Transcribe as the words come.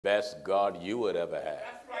best God you would ever have.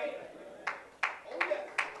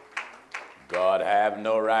 God have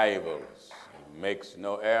no rivals. He makes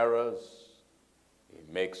no errors. He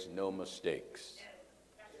makes no mistakes.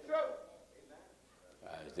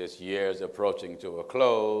 As this year is approaching to a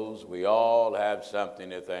close, we all have something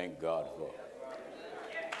to thank God for.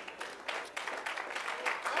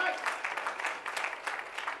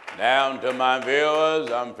 Down to my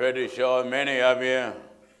viewers, I'm pretty sure many of you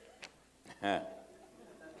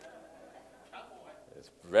is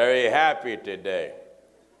very happy today.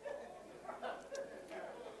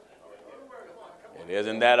 It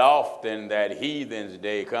isn't that often that Heathen's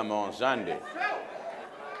Day come on Sunday.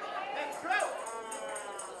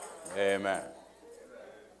 Amen.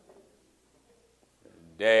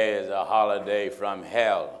 Today is a holiday from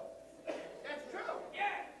hell.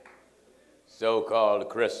 So-called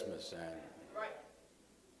Christmas. And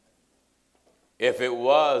if it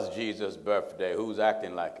was Jesus' birthday, who's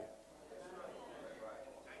acting like it?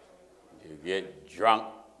 You get drunk,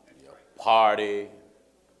 you party,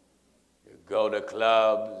 you go to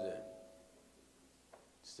clubs, and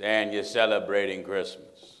saying you're celebrating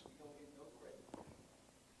Christmas.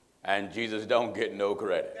 And Jesus don't get no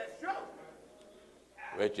credit.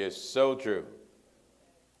 Which is so true.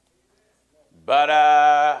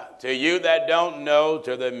 But to you that don't know,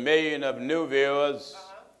 to the million of new viewers,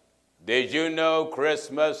 did you know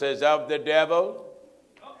Christmas is of the devil?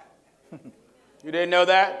 You didn't know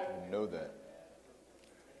that? I know that.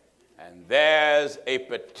 And there's a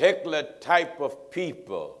particular type of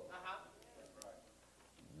people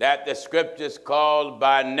that the scriptures call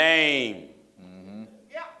by name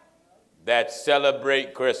that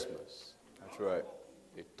celebrate Christmas. That's right.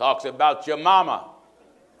 It talks about your mama,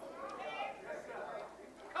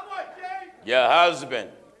 your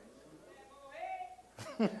husband,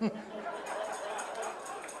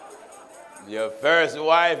 your first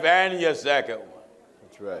wife and your second one.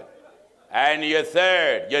 That's right. And your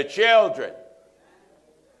third, your children,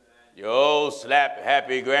 your old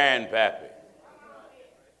slap-happy grandpappy.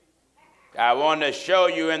 I want to show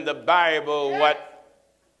you in the Bible what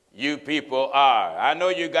you people are. I know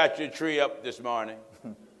you got your tree up this morning.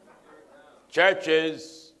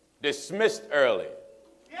 Churches dismissed early.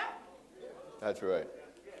 That's right.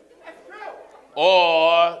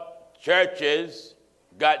 Or churches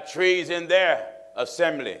got trees in their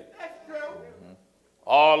assembly.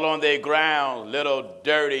 All on their grounds, little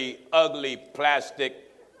dirty, ugly,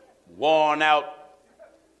 plastic, worn out,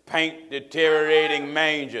 paint deteriorating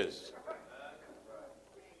mangers.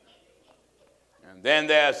 And then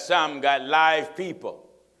there's some got live people.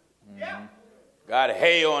 Got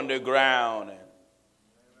hay on the ground and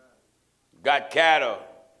got cattle.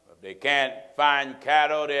 If they can't find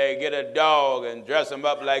cattle, they get a dog and dress them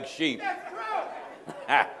up like sheep.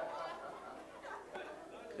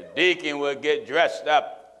 The deacon would get dressed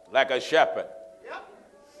up like a shepherd.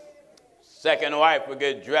 Second wife would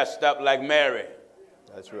get dressed up like Mary.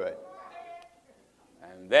 That's right.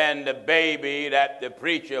 And then the baby that the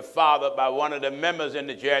preacher fathered by one of the members in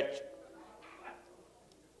the church,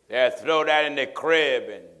 they'll throw that in the crib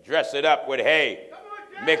and dress it up with hay,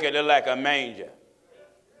 make it look like a manger.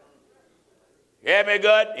 Hear me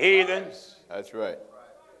good, heathens? That's right.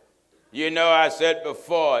 You know, I said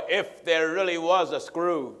before, if there really was a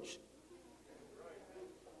Scrooge,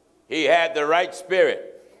 he had the right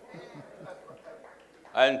spirit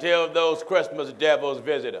until those Christmas devils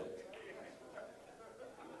visit him.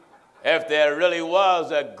 If there really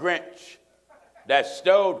was a Grinch that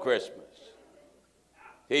stole Christmas,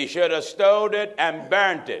 he should have stole it and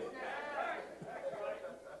burnt it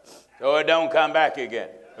so it don't come back again.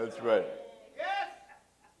 That's right.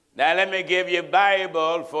 Now let me give you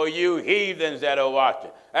Bible for you heathens that are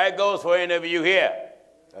watching. That goes for any of you here.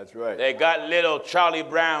 That's right. They got little Charlie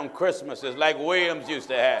Brown Christmases like Williams used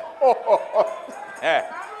to have.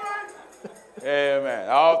 Amen.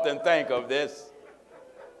 I often think of this.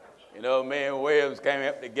 You know, me and Williams came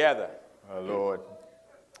up together. Our Lord.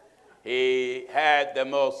 He had the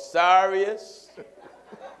most sorriest,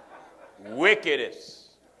 wickedest,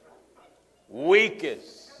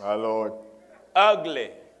 weakest, our Lord,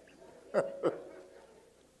 ugly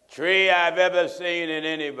tree I've ever seen in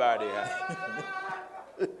anybody.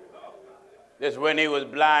 This when he was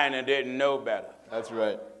blind and didn't know better. That's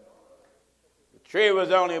right. The tree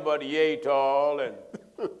was only about yay tall, and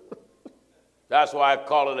that's why I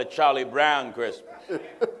call it a Charlie Brown Christmas.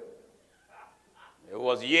 It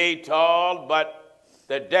was yay tall, but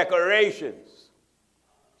the decorations,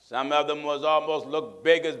 some of them was almost looked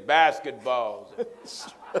big as basketballs,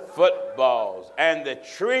 footballs, and the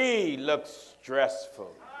tree looked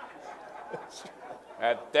stressful.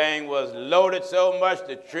 That thing was loaded so much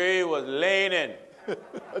the tree was leaning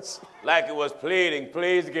like it was pleading,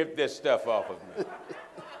 please get this stuff off of me.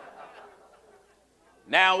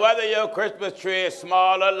 Now, whether your Christmas tree is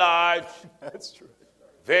small or large, That's true.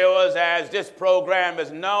 viewers, as this program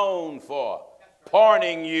is known for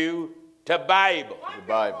pointing you to Bible. The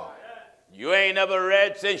Bible. You ain't never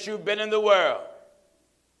read since you've been in the world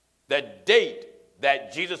the date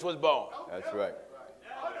that Jesus was born. That's right.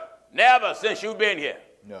 Never since you've been here.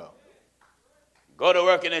 No. Go to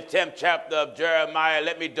work in the 10th chapter of Jeremiah.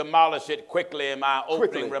 Let me demolish it quickly in my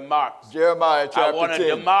opening remarks. Jeremiah chapter 10. I want to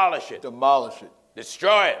demolish it. Demolish it.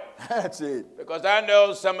 Destroy it. That's it. Because I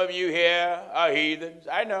know some of you here are heathens.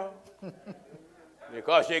 I know.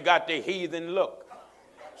 Because you got the heathen look.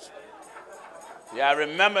 Yeah, I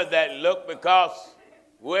remember that look because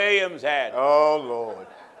Williams had it. Oh, Lord.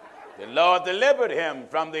 The Lord delivered him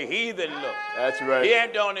from the heathen look. That's right. He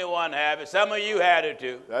ain't the only one have it. Some of you had it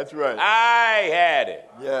too. That's right. I had it.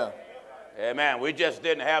 Yeah. Amen. We just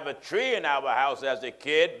didn't have a tree in our house as a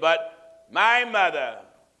kid, but my mother,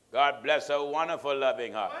 God bless her wonderful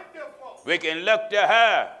loving heart, we can look to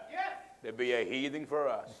her to be a heathen for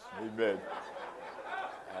us. Amen.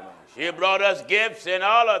 She brought us gifts and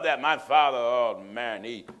all of that. My father, oh man,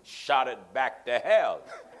 he shot it back to hell.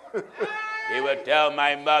 He would tell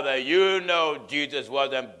my mother, you know Jesus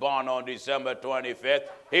wasn't born on December 25th.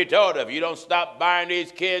 He told her, if you don't stop buying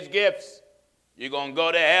these kids gifts, you're going to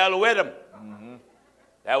go to hell with them. Mm-hmm.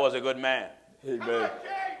 That was a good man. Amen.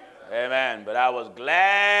 Amen. But I was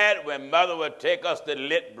glad when mother would take us to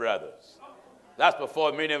Lit Brothers. That's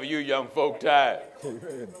before many of you young folk died.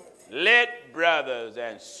 Amen. Lit Brothers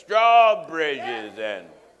and Strawbridges and,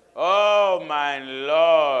 oh my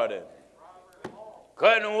Lord, and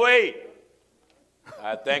couldn't wait.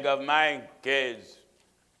 I think of my kids,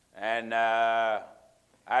 and I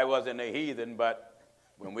wasn't a heathen, but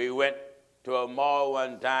when we went to a mall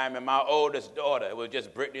one time, and my oldest daughter, it was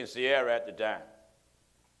just Brittany and Sierra at the time,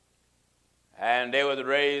 and they was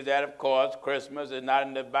raised that, of course, Christmas is not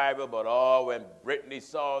in the Bible, but oh, when Brittany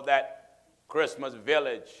saw that Christmas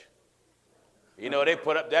village, you know, they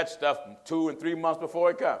put up that stuff 2 and 3 months before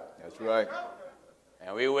it comes. That's right.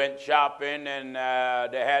 And we went shopping, and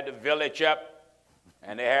they had the village up,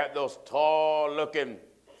 and they had those tall-looking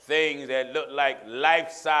things that looked like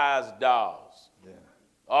life-size dolls. Yeah.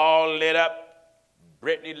 All lit up.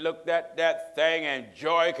 Brittany looked at that thing, and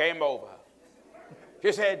joy came over her.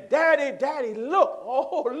 She said, Daddy, Daddy, look.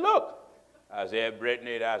 Oh, look. I said,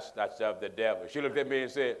 Brittany, that's of the devil. She looked at me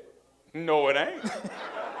and said, no, it ain't.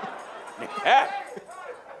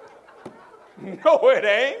 No, it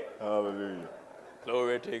ain't. Hallelujah.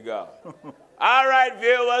 Glory to God. All right,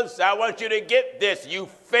 viewers, I want you to get this, you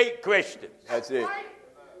fake Christians. That's it.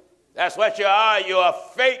 That's what you are. You're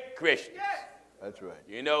fake Christians. That's right.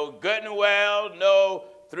 You know good and well, no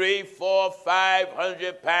 300,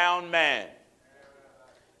 400, 500-pound man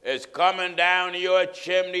is coming down your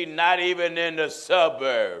chimney, not even in the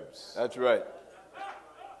suburbs. That's right.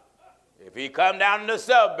 If he come down in the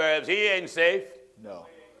suburbs, he ain't safe. No.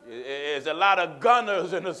 There's a lot of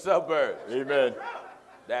gunners in the suburbs. Amen.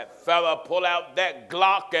 That fella pull out that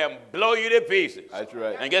Glock and blow you to pieces. That's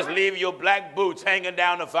right. And just leave your black boots hanging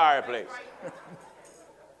down the fireplace.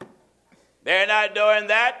 They're not doing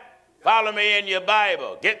that. Follow me in your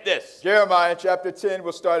Bible. Get this. Jeremiah chapter 10,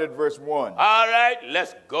 we'll start at verse 1. All right,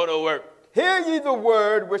 let's go to work. Hear ye the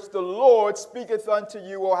word which the Lord speaketh unto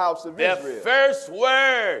you, O house of The Israel. first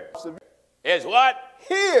word is what?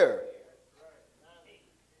 Hear.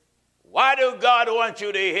 Why do God want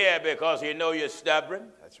you to hear? Because he know you're stubborn.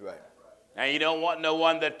 That's right. And you don't want no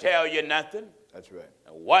one to tell you nothing. That's right.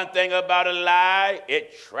 And one thing about a lie,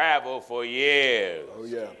 it traveled for years. Oh,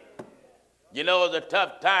 yeah. You know, it's a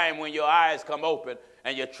tough time when your eyes come open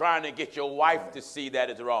and you're trying to get your wife to see that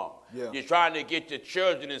it's wrong. Yeah. You're trying to get your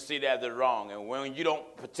children to see that it's wrong. And when you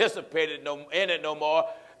don't participate in it no more,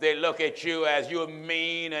 they look at you as you're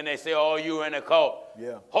mean and they say, oh, you're in a cult.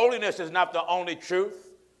 Yeah. Holiness is not the only truth,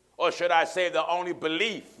 or should I say the only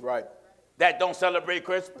belief Right. that don't celebrate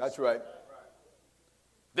Christmas. That's right.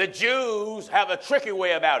 The Jews have a tricky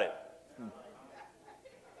way about it.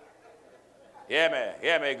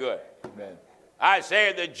 Hear me good. Amen. I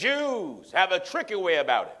say the Jews have a tricky way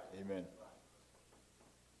about it. Amen.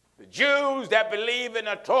 The Jews that believe in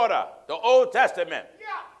the Torah, the Old Testament,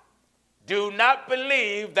 do not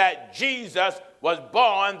believe that Jesus was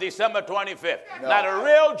born December 25th. No. Not a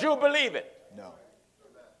real Jew believe it. No.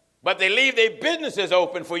 But they leave their businesses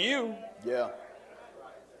open for you. Yeah.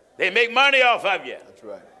 They make money off of you. That's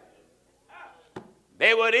right.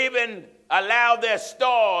 They would even allow their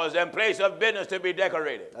stores and place of business to be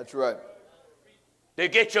decorated. That's right. to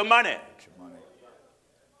get your money. Get your money.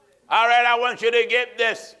 All right, I want you to get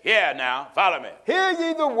this here now. Follow me. Hear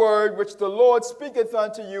ye the word which the Lord speaketh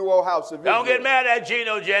unto you, O house of Israel. Don't get mad at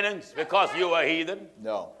Gino Jennings because you are heathen.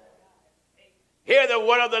 No. Hear the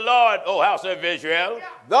word of the Lord, O house of Israel.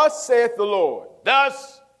 Thus saith the Lord.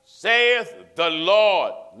 Thus saith the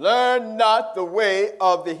Lord. Learn not the way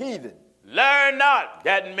of the heathen. Learn not.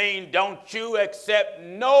 That means don't you accept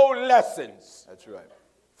no lessons That's right.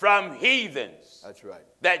 from heathens That's right.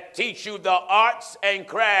 that teach you the arts and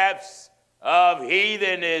crafts of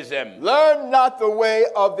heathenism. Learn not the way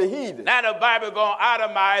of the heathen. Now the Bible going to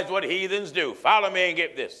itemize what heathens do. Follow me and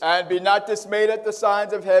get this. And be not dismayed at the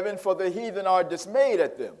signs of heaven, for the heathen are dismayed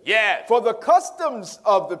at them. Yes. For the customs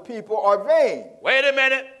of the people are vain. Wait a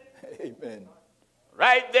minute. Amen.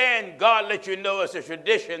 Right then, God let you know it's a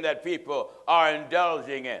tradition that people are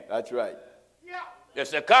indulging in. That's right.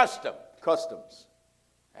 It's a custom. Customs.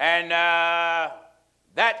 And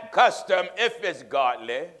that custom, if it's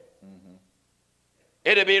godly,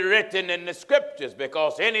 it'll be written in the scriptures,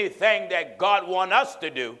 because anything that God wants us to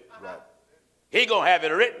do, Right. he going to have it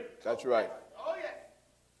written. That's right.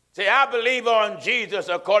 See, I believe on Jesus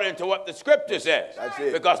according to what the scripture says. That's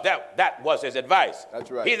it. Because that was his advice.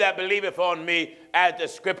 That's right. He that believeth on me, as the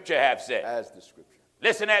scripture have said. As the scripture.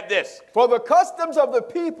 Listen at this. For the customs of the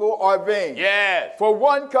people are vain. Yes. For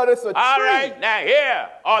one cutteth a tree. All right, now here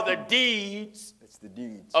are the deeds It's the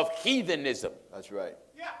deeds. of heathenism. That's right.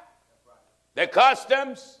 The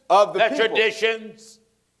customs, Of the people. traditions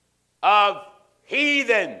of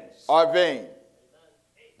heathens. Are vain.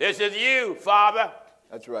 This is you, father,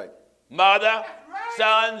 That's right. mother,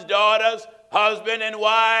 sons, daughters, husband, and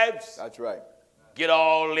wives. That's right. Get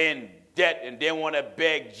all in debt and then want to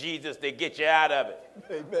beg Jesus to get you out of it.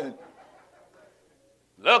 Amen.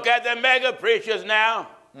 Look at the mega preachers now.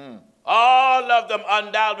 All of them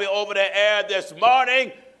undoubtedly over the air this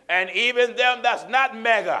morning, and even them that's not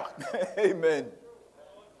mega. Amen.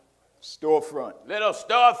 Storefront. Little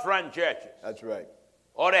storefront churches. That's right.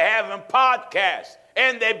 Or they're having podcasts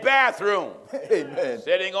in their bathroom, Amen.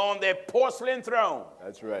 sitting on their porcelain throne,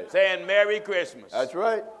 That's right. saying Merry Christmas. That's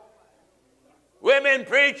right. Women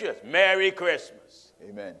preachers, Merry Christmas.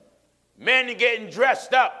 Amen. Men getting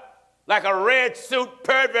dressed up like a red suit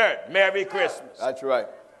pervert, Merry Christmas. That's right.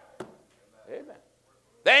 Amen.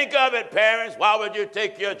 Think of it, parents. Why would you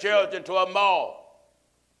take your children to a mall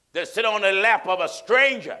to sit on the lap of a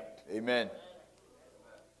stranger? Amen.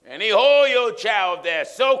 And he hold your child there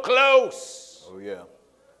so close Oh, yeah.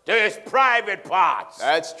 to his private parts.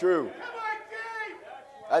 That's true.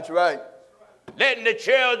 That's right. Letting the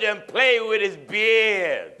children play with his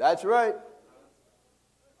beard. That's right.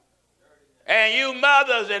 And you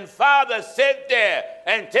mothers and fathers sit there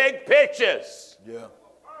and take pictures Yeah.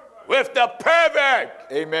 with the pervert.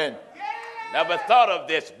 Amen. Never thought of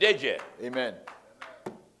this, did you? Amen.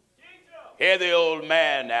 Hear the old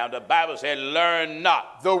man now. The Bible said, learn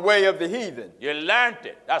not. The way of the heathen. You learned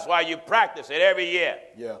it. That's why you practice it every year.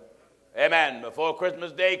 Yeah. Amen. Before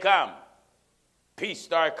Christmas Day come, peace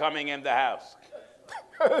start coming in the house.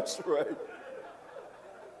 That's right.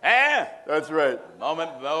 Eh? That's right. Moment,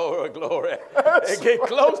 oh, glory. It get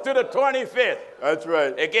close to the 25th. That's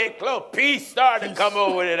right. It get close. Peace start to come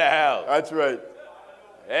over to the house. That's right.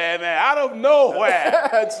 Amen. Out of nowhere,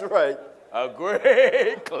 That's right. a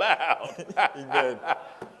great cloud, Amen.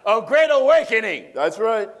 a great awakening That's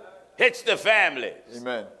right. hits the families.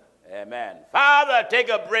 Amen. Amen. Father, take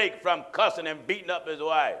a break from cussing and beating up his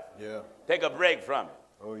wife. Yeah. Take a break from it.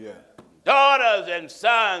 Oh, yeah. Daughters and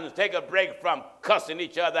sons, take a break from cussing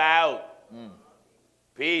each other out.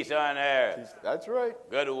 Peace on earth. That's right.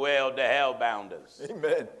 Goodwill to hellbounders.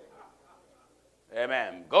 Amen.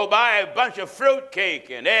 Amen. Go buy a bunch of fruit cake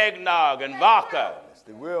and eggnog and vodka. Yes,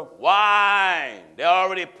 they will. Wine. They're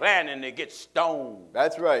already planning to get stoned.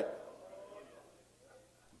 That's right.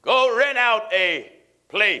 Go rent out a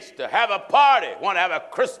place to have a party. Want to have a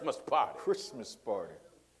Christmas party. Christmas party.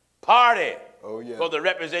 Party. Oh, yeah. For to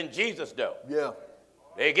represent Jesus, though. Yeah.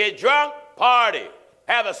 They get drunk, party.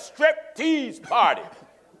 Have a strip tease party.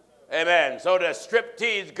 Amen. So the strip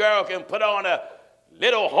tease girl can put on a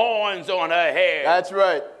little horns on her head. That's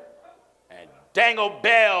right. And dangle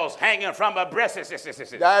bells hanging from her breasts.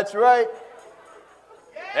 That's right.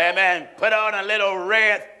 Amen. Put on a little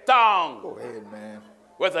red thong Go ahead, man.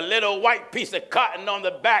 with a little white piece of cotton on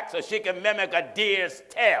the back so she can mimic a deer's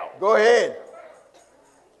tail. Go ahead.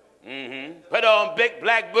 Put on big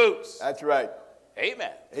black boots. That's right.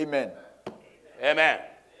 Amen. Amen. Amen.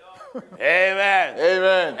 Amen.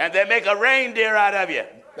 Amen. And they make a reindeer out of you.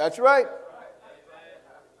 That's right.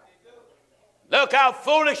 Look how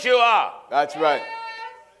foolish you are. That's right.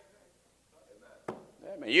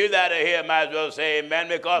 You that are here might as well say amen,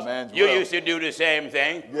 because you used to do the same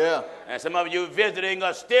thing. Yeah. And some of you visiting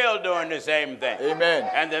are still doing the same thing. Amen.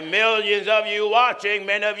 And the millions of you watching,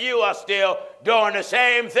 many of you are still doing the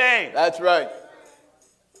same thing. That's right.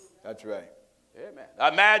 That's right.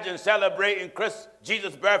 Amen. Imagine celebrating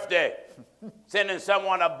Jesus' birthday, sending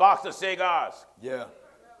someone a box of cigars, Yeah.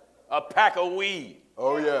 a pack of weed,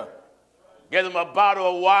 Oh, yeah. give them a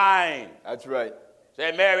bottle of wine, That's right.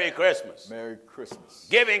 say Merry Christmas. Merry Christmas.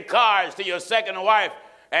 Giving cards to your second wife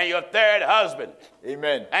and your third husband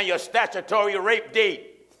Amen. and your statutory rape deed.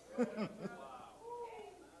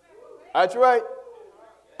 That's right.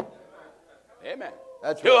 Amen.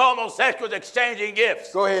 That's Two right. homosexuals exchanging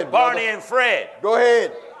gifts. Go ahead, Barney brother. and Fred. Go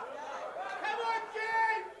ahead.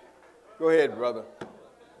 Go ahead, brother.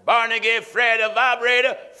 Barney gave Fred a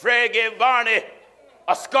vibrator. Fred gave Barney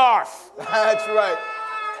a scarf. That's right.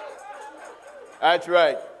 That's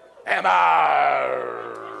right. Am I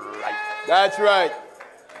right? That's right.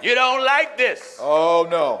 You don't like this. Oh,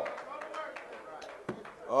 no.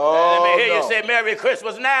 Oh, Let me hear no. you say Merry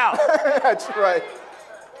Christmas now. That's right.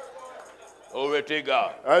 Glory to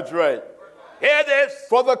God. That's right. Hear this.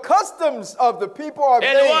 For the customs of the people are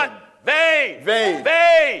In vain. what? Vain. Vain.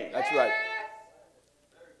 Vain. That's right.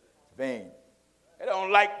 Vain. They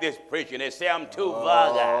don't like this preaching. They say I'm too Oh,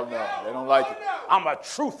 vulgar. no. They don't like it. I'm a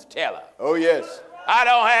truth teller. Oh, yes. I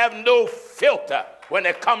don't have no filter when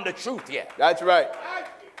it comes to truth yet. That's right.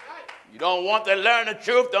 You don't want to learn the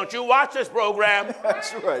truth, don't you watch this program.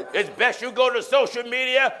 That's right. It's best you go to social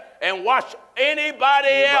media and watch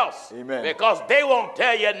anybody else. Amen. Because they won't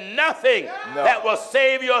tell you nothing that will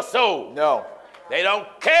save your soul. No. They don't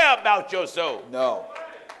care about your soul. No.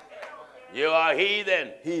 You are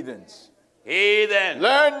heathen. Heathens. Heathen.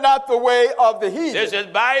 Learn not the way of the heathen. This is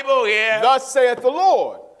Bible here. Thus saith the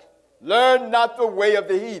Lord. Learn not the way of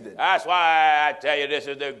the heathen. That's why I tell you this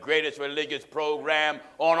is the greatest religious program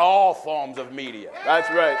on all forms of media. That's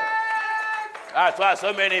right. That's why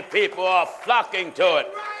so many people are flocking to it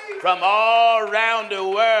from all around the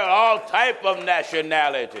world, all type of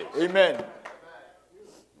nationalities. Amen.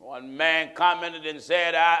 One man commented and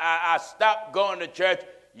said, I stopped going to church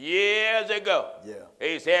years ago. Yeah.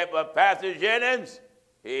 He said, but Pastor Jennings,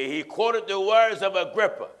 he quoted the words of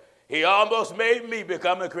Agrippa. He almost made me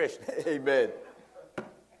become a Christian. Amen.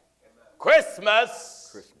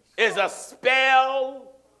 Christmas is a spell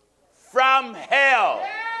from hell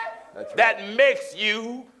that makes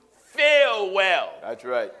you feel well. That's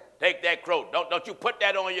right. Take that quote. Don't you put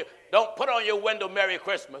that on your, don't put on your window Merry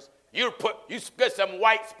Christmas. You get some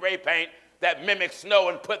white spray paint that mimics snow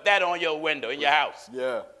and put that on your window in your house.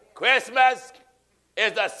 Yeah. Christmas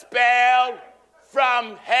is a spell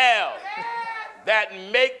from hell that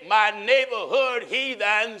make my neighborhood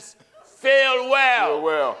heathens feel well. Feel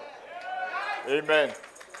well. Amen.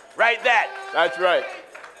 Write that. That's right.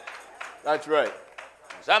 That's right.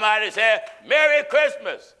 Somebody said, Merry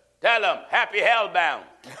Christmas. Tell them, happy hellbound.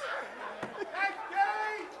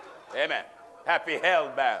 Amen. Happy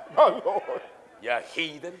hellbound. My Lord. You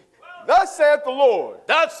heathen. Thus saith the Lord.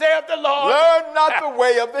 Thus saith the Lord. Learn not the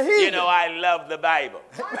way of the heathen. You know, I love the Bible.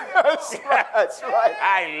 That's right. That's right.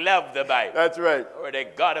 I love the Bible. That's right. Where they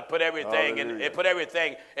got to put everything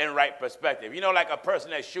Hallelujah. in right perspective. You know, like a person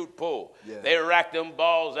that shoot pool. Yeah. They rack them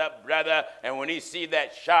balls up, brother, and when he see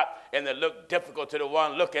that shot and it look difficult to the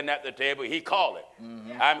one looking at the table, he call it.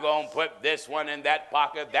 Mm-hmm. I'm going to put this one in that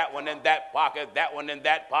pocket, that one in that pocket, that one in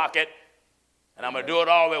that pocket, and I'm going to do it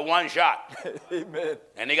all with one shot. Amen.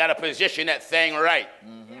 And they got to position that thing right.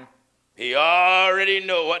 Mm-hmm. He already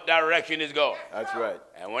know what direction he's going. That's right.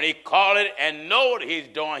 And when he call it and know what he's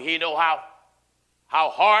doing, he know how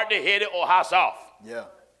hard to hit it or how soft. Yeah.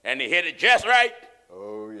 And he hit it just right.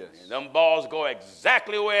 Oh, yes. And them balls go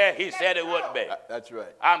exactly where he said it would be. That's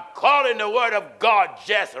right. I'm calling the word of God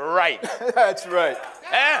just right. That's right.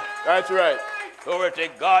 Eh? That's right. Glory to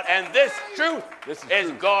God. And this truth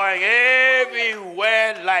is going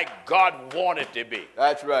everywhere like God wanted to be.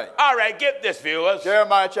 That's right. All right, get this, viewers.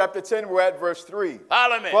 Jeremiah chapter 10, we're at verse 3.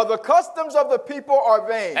 Follow me. For the customs of the people are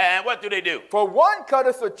vain. And what do they do? For one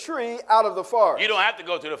cutteth a tree out of the forest. You don't have to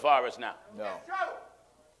go to the forest now. No.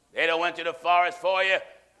 They done went to the forest for you,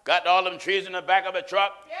 got all them trees in the back of a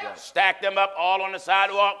truck, stacked them up all on the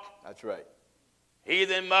sidewalk. That's right.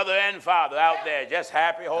 Heathen mother and father out there, just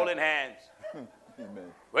happy, holding hands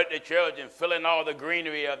Amen. with the children, filling all the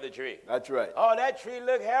greenery of the tree. That's right. Oh, that tree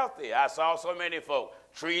look healthy. I saw so many folk.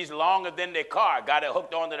 Trees longer than their car, got it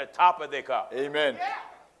hooked onto the top of their car. Amen.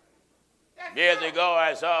 Years ago,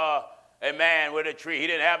 I saw a man with a tree. He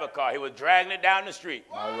didn't have a car. He was dragging it down the street.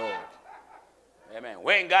 My Lord. Amen.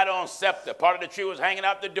 We ain't got on scepter. Part of the tree was hanging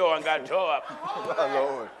out the door and got tore up. My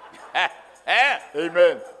Lord. Yeah.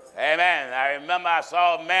 Amen. Amen. I remember I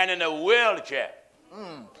saw a man in a wheelchair.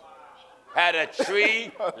 Had a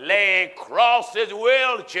tree laying across his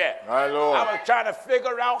wheelchair. My Lord. I was trying to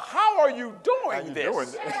figure out, how are you doing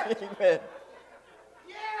this? Amen.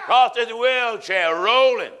 Across his wheelchair,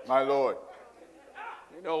 rolling. My Lord.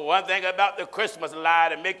 You know, one thing about the Christmas lie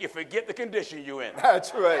to make you forget the condition you're in.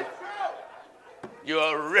 That's right.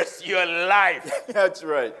 You'll risk your life. That's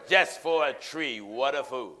right. Just for a tree. What a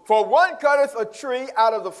fool. For one cutteth a tree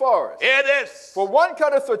out of the forest. Hear this. For one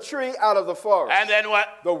cutteth a tree out of the forest. And then what?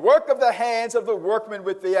 The work of the hands of the workman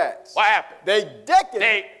with the axe. What happened? They deck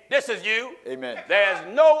it. This is you. Amen.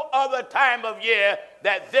 There's no other time of year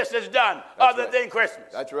that this is done other than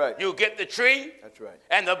Christmas. That's right. You get the tree. That's right.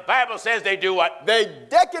 And the Bible says they do what? They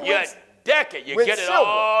deck it with deck it. You with get it silver.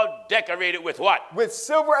 all decorated with what? With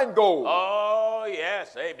silver and gold. Oh,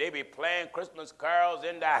 yes. They be playing Christmas carols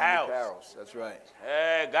in the house. Carols. That's right.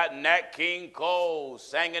 Got Nat King Cole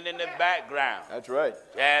singing in the background. That's right.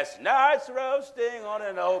 Chestnuts roasting on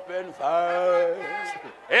an open fire.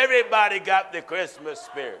 Everybody got the Christmas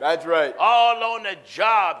spirit. That's right. All on the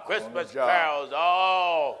job, Christmas carols,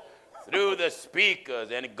 all through the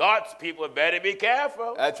speakers. And God's people better be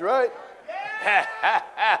careful. That's right.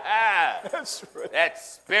 That's right. That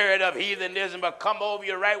spirit of heathenism will come over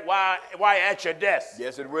you right while you're at your desk.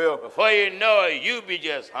 Yes, it will. Before you know it, you be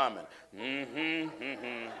just humming. Amen.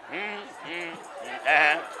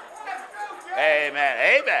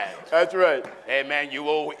 Amen. That's right. Amen. You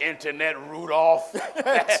old internet Rudolph.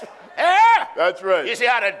 That's right. You see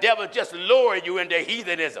how the devil just lured you into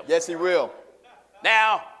heathenism. Yes, he will.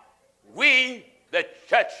 Now, we, the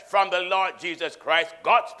church from the Lord Jesus Christ,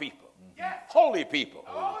 God's people, holy people,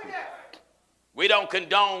 we don't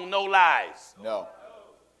condone no lies. No.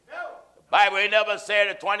 The Bible ain't never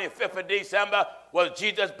said the 25th of December was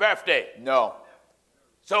Jesus' birthday. No.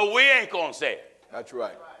 So we ain't going to say it. That's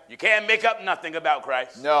right. You can't make up nothing about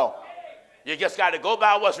Christ. No. You just got to go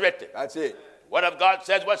by what's written. That's it. What if God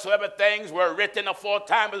says, whatsoever things were written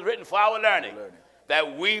aforetime is written for our learning,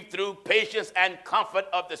 that we through patience and comfort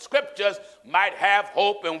of the scriptures might have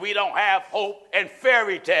hope, and we don't have hope in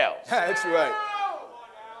fairy tales. That's right.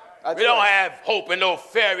 We don't have hope in no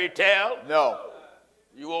fairy tale. No.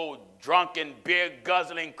 You old drunken, beer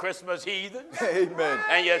guzzling Christmas heathen. Amen.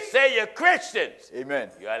 And you say you're Christians. Amen.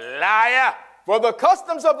 You're a liar. For the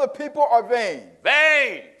customs of the people are vain.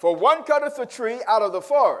 Vain. For one cutteth a tree out of the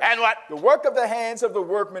forest. And what? The work of the hands of the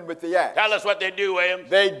workman with the axe. Tell us what they do, Williams.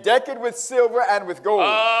 They deck it with silver and with gold.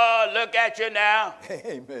 Oh, look at you now.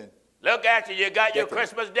 Amen. Look at you. You got your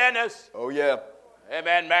Christmas dinners. Oh, yeah.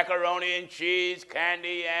 Amen. Macaroni and cheese,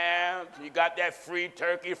 candy yams. You got that free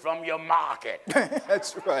turkey from your market.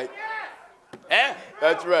 That's right. Eh?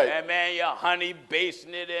 That's right. Amen. Your honey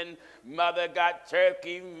basting it in. Mother got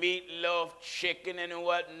turkey, meatloaf, chicken, and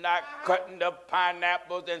whatnot, cutting the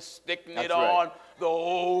pineapples and sticking it on the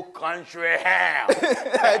old country ham.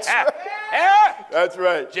 That's right. Yeah. That's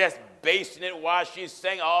right. Just basting it while she's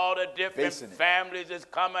singing. All the different families is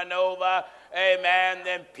coming over. Amen.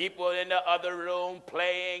 Then people in the other room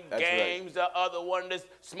playing games. Right. The other one is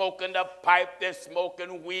smoking the pipe. They're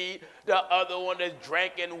smoking weed. The other one is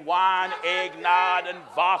drinking wine, eggnog, and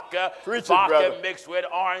vodka. Vodka mixed with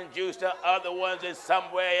orange juice. The other ones is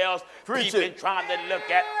somewhere else. People trying to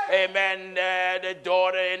look at, amen, the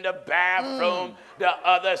daughter in the bathroom. The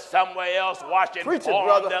other somewhere else watching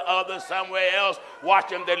porn. The other somewhere else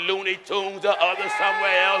watching the Looney Tunes. The other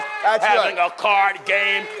somewhere else having a card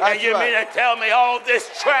game. And you mean to tell me all this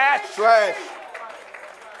trash?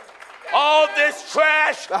 All this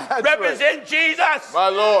trash represents Jesus. My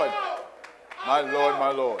Lord. My Lord,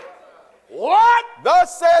 my Lord. What?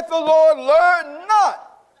 Thus saith the Lord, learn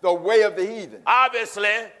not the way of the heathen.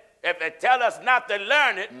 Obviously, if they tell us not to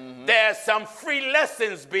learn it, there's some free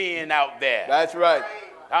lessons being out there. That's right.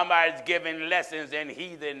 Somebody's giving lessons in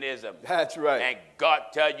heathenism. That's right. And God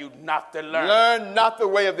tell you not to learn. Learn not the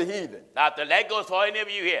way of the heathen. Not to, that goes for any of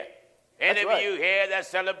you here. Any of you here that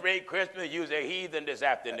celebrate Christmas, you're a heathen this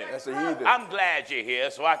afternoon. That's a heathen. I'm glad you're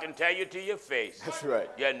here so I can tell you to your face. That's right.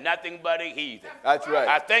 You're nothing but a heathen. That's right.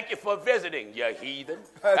 I thank you for visiting, you heathen.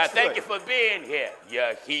 I thank you for being here, you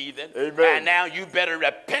heathen. Amen. And now you better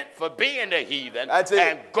repent for being a heathen. That's it.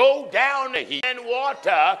 And go down the heathen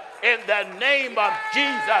water in the name of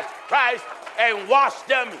Jesus Christ and wash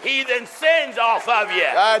them heathen sins off of you.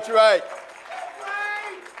 That's right.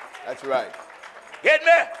 That's right. Get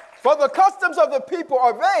me? For the customs of the people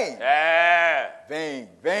are vain. Yeah. Vain,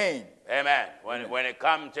 vain. Amen. When it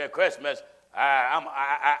comes to Christmas,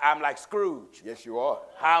 I'm like Scrooge. Yes, you are.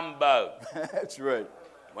 Humbug. That's right.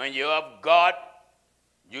 When you're of God,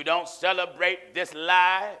 you don't celebrate this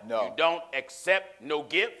lie. No. You don't accept no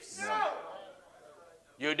gifts. No.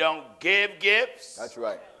 You don't give gifts. That's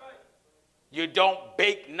right. You don't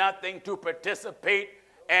bake nothing to participate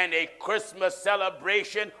in a Christmas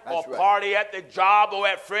celebration or party at the job or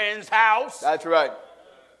at friend's house. That's right.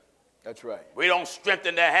 That's right. We don't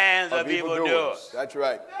strengthen the hands of evildoers. That's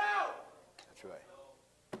right. That's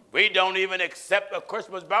right. We don't even accept a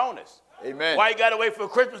Christmas bonus. Amen. Why you got to wait for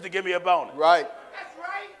Christmas to give me a bonus? Right. That's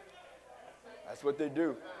right. That's what they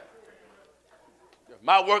do. If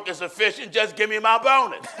my work is sufficient, just give me my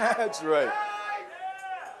bonus. That's right.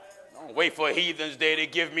 Don't wait for Heathen's Day to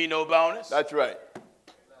give me no bonus. That's right.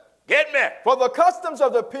 Get me. For the customs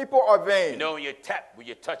of the people are vain. You know, when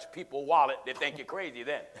you touch people's wallet, they think you're crazy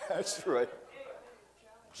then. That's right.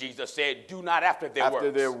 Jesus said, do not after their works.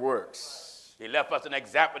 After their works. He left us an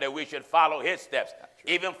example that we should follow his steps.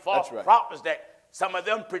 Even false prophets that some of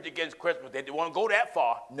them preach against Christmas, they don't want to go that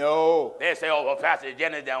far. No. They say, oh, well, Pastor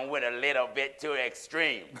Jennings done went a little bit too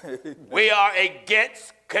extreme. We are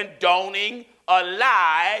against condoning a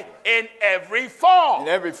lie in every form.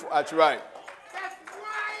 That's right.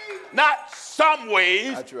 Not some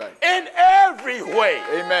ways. That's right. In every way.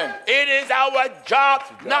 Amen. It is our job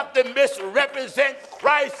not to misrepresent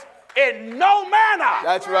Christ in no manner.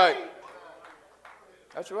 That's right.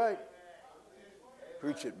 That's right.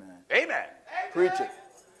 Preach it, man. Amen. Preach it.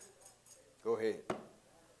 Go ahead.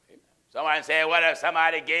 Somebody said, what if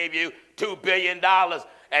somebody gave you $2 billion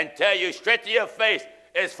and tell you straight to your face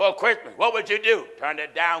it's for Christmas? What would you do? Turn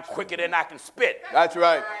it down quicker than I can spit. That's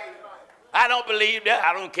right. I don't believe that.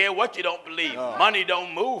 I don't care what you don't believe. No. Money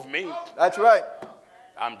don't move me. That's right.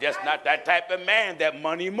 I'm just not that type of man that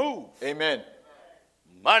money moves. Amen.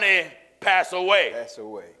 Money pass away. Pass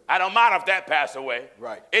away. I don't mind if that pass away.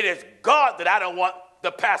 Right. It is God that I don't want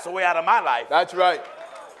to pass away out of my life. That's right.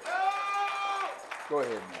 Go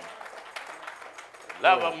ahead, man.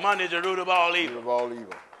 Love of money is the root of all evil. Root of all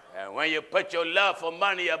evil. And when you put your love for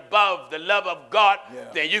money above the love of God,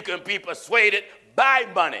 then you can be persuaded by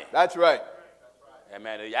money. That's right.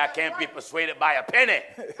 Amen. I can't be persuaded by a penny.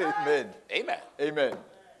 Amen. Amen. Amen.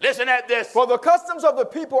 Listen at this. For the customs of the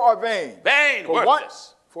people are vain. Vain,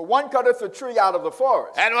 worthless. For one cutteth a tree out of the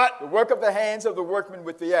forest. And what? The work of the hands of the workman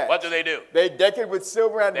with the axe. What do? They deck it with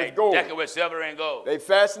silver and with gold. They deck it with silver and gold. They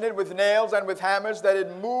fasten it with nails and with hammers that it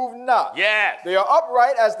move not. Yes. They are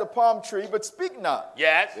upright as the palm tree, but speak not.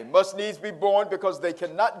 Yes. They must needs be born because they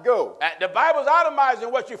cannot go. The Bible's itemizing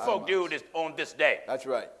what you folk do on this day. That's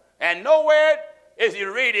right. And nowhere is he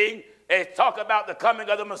reading it talk about the coming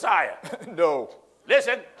of the Messiah. No.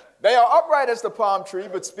 Listen. They are upright as the palm tree,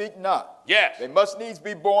 but speak not. Yes. They must needs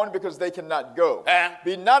be born because they cannot go. And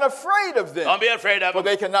be not afraid of them. Don't be afraid of them. For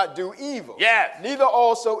they cannot do evil. Yes. Neither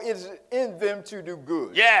also is in them to do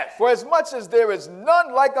good. Yes. For as much as there is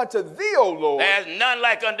none like unto thee, O Lord. There's none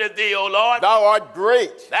like unto thee, O Lord. Thou art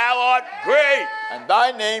great. Thou art great. And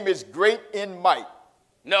thy name is great in might.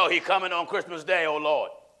 No, he coming on Christmas Day, O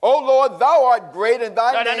Lord. O Lord, thou art great and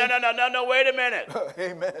thy name. No, wait a minute.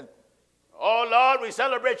 Amen. Oh, Lord, we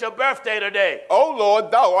celebrate your birthday today. Oh, Lord,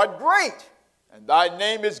 thou art great, and thy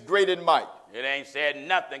name is great in might. It ain't said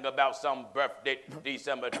nothing about some birthday,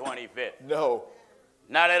 December 25th. No.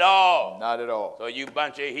 Not at all. Not at all. So you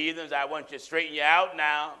bunch of heathens, I want you to straighten you out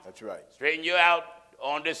now. That's right. Straighten you out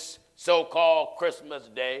on this so-called Christmas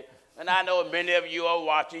Day. And I know many of you are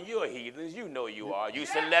watching. You're heathens. You know you are. You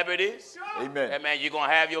celebrities. Amen. And man, you're going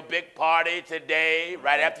to have your big party today,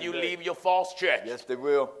 right after you leave your false church. Yes, they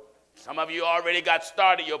will. Some of you already got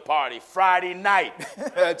started your party Friday night.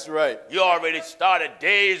 That's right. You already started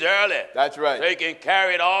days early. That's right. So you can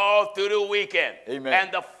carry it all through the weekend. Amen.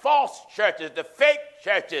 And the false churches, the fake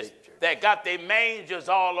churches that got their mangers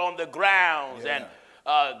all on the grounds and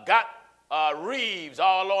got wreaths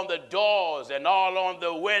all on the doors and all on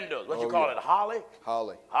the windows. What you call it, holly?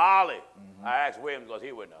 Holly. Holly. I asked Williams because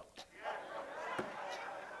he would know.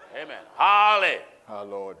 Amen. Holly. Our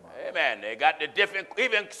Lord. Amen. They got the different,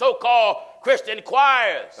 even so-called Christian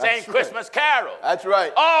choirs, saying Christmas carols. That's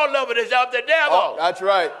right. All of it is of the devil. Oh, that's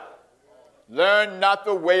right. Learn not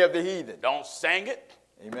the way of the heathen. Don't sing it.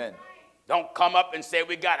 Amen. Don't come up and say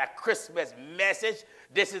we got a Christmas message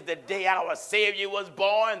This is the day our Savior was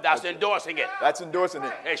born. That's endorsing it. That's endorsing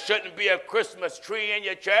it. There shouldn't be a Christmas tree in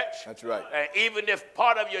your church. That's right. And even if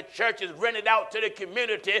part of your church is rented out to the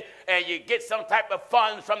community and you get some type of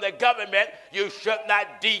funds from the government, you should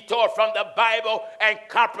not detour from the Bible and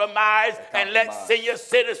compromise and let senior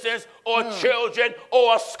citizens or children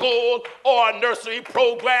or a school or a nursery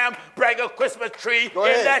program bring a Christmas tree in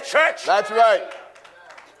that church. That's right.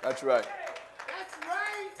 That's right.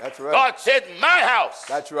 That's right. God said, my house.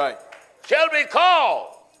 That's right. Shall be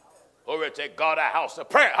called. Glory to God, a house of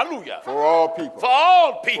prayer. Hallelujah. For all people. For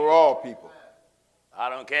all people. For all people. I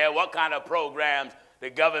don't care what kind of programs the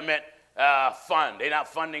government fund. They're not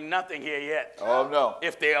funding nothing here yet. Oh, no.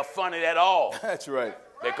 If they are funded at all. That's right.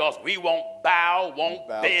 Because we won't bow, won't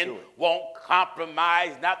bend, won't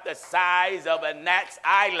compromise, not the size of a gnat's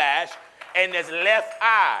eyelash in his left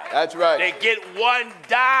eye. That's right. They get 1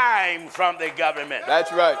 dime from the government. That's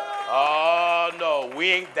right. Oh, no,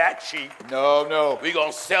 we ain't that cheap. No, no. We're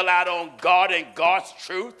going to sell out on God and God's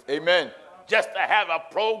truth. Amen. Just to have a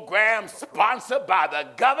program sponsored by the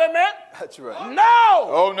government? That's right. No!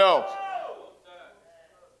 Oh, no.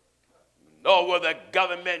 Nor will the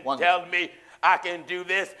government tell me I can do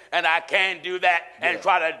this and I can't do that and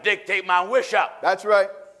try to dictate my wish up. That's right.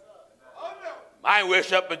 My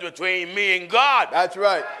wish up is between me and God. That's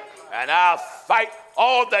right. And I'll fight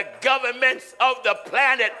all the governments of the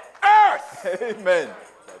planet Earth. Amen.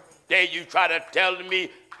 The day you try to tell me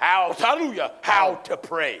how, hallelujah, how to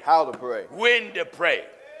pray. How to pray. When to pray.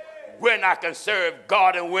 When I can serve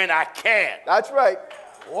God and when I can't. That's right.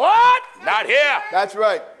 What? Not here. That's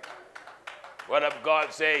right. What does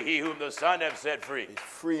God say? He whom the Son hath set free. He's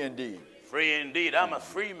free indeed. Free indeed. I'm a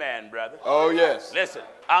free man, brother. Oh, yes. Listen,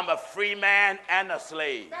 I'm a free man and a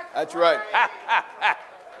slave. That's right.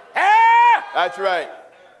 That's right.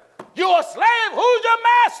 You're a slave. Who's your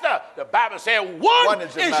master? The Bible said one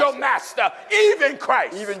is your master, even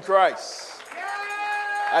Christ. Even Christ.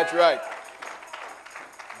 That's right.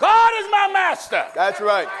 God is my master. That's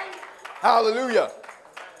right. Hallelujah.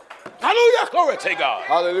 Hallelujah. Glory to God.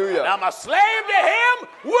 Hallelujah. And I'm a slave to him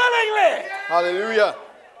willingly. Hallelujah.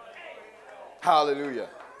 Hallelujah.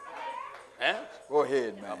 Huh? Go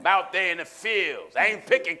ahead, man. I'm out there in the fields. I ain't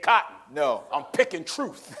picking cotton. No. I'm picking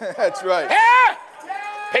truth. That's right. Yeah.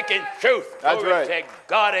 Picking truth. That's Glory right. to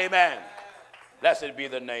God, amen. Blessed be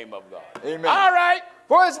the name of God. Amen. All right.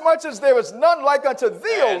 For as much as there is none like unto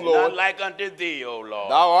thee, O Lord. None like unto thee, O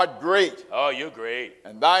Lord. Thou art great. Oh, you're great.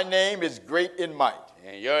 And thy name is great in might.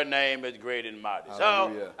 And your name is great and mighty.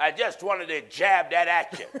 Hallelujah. So I just wanted to jab that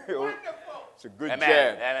at you. It's a good Amen.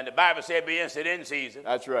 jab. And the Bible said be instant in season.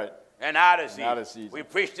 That's right. And out of season. Out of season. We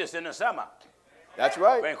preach this in the summer. That's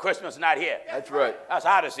right. When Christmas not here. That's right. That's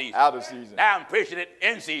out of season. Out of season. Now I'm preaching it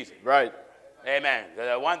in season. Right. Amen.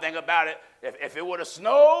 One thing about it, if it would have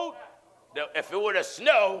snowed,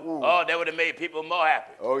 oh, that would have made people more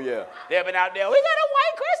happy. Oh, yeah. They've been out there, we got a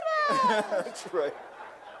white Christmas. That's right.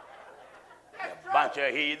 A bunch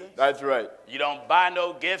of heathens. That's right. You don't buy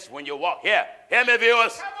no gifts when you walk. Hear me,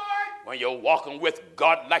 viewers. When you're walking with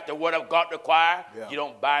God like the word of God requires, you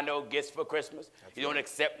don't buy no gifts for Christmas. You don't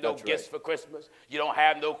accept no gifts for Christmas. You don't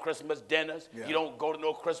have no Christmas dinners. You don't go to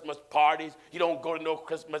no Christmas parties. You don't go to no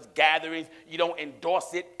Christmas gatherings. You don't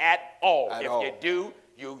endorse it at all. If you do,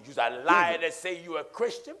 you're a liar that say you're a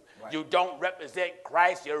Christian. Right. You don't represent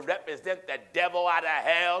Christ. You represent the devil out of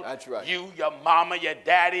hell. That's right. You, your mama, your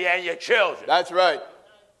daddy, and your children. That's right.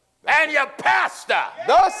 And your pastor.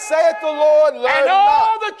 Thus saith the Lord, learn and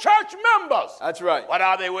all the church members. That's right. What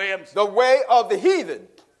are they, Williams? The way of the heathen.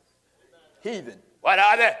 Heathen. What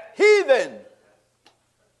are they? Heathen.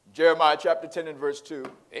 Jeremiah chapter 10 and verse 2.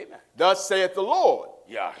 Amen. Thus saith the Lord.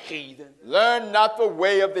 You're heathen. Learn not the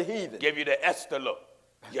way of the heathen. Give you the Esther look.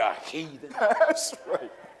 You're heathen. That's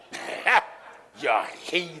right. You're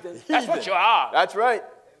heathen. That's what you are. That's right.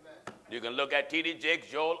 You can look at T.D.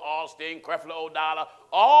 Jakes, Joel Osteen, Creflo O'Donnell,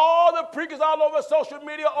 all the preachers all over social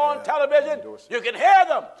media, on television. You can hear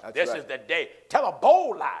them. This is the day. Tell a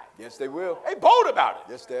bold lie. Yes, they will. They bold about it.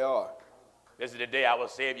 Yes, they are. This is the day our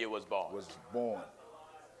Savior was born.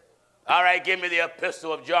 All right, give me the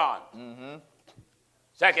Epistle of John.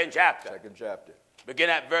 Second chapter. Second chapter. Begin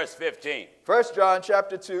at verse 15. 1 John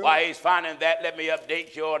chapter 2. While he's finding that, let me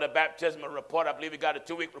update you on the baptismal report. I believe we got a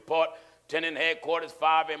 2-week report. 10 in headquarters,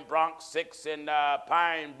 5 in Bronx, 6 in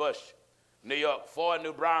Pine Bush, New York, 4 in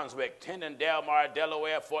New Brunswick, 10 in Delmar,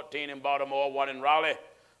 Delaware, 14 in Baltimore, 1 in Raleigh,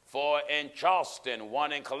 4 in Charleston,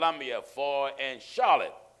 1 in Columbia, 4 in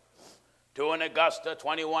Charlotte, 2 in Augusta,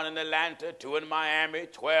 21 in Atlanta, 2 in Miami,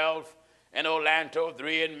 12 in Orlando,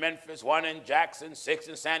 3 in Memphis, 1 in Jackson, 6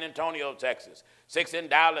 in San Antonio, Texas, 6 in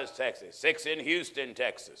Dallas, Texas, 6 in Houston,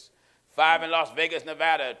 Texas, 5 in Las Vegas,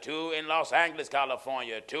 Nevada, 2 in Los Angeles,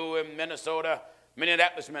 California, 2 in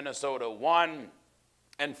Minneapolis, Minnesota, 1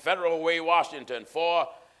 in Federal Way, Washington, 4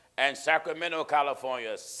 in Sacramento,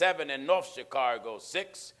 California, 7 in North Chicago,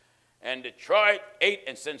 6 in Detroit, 8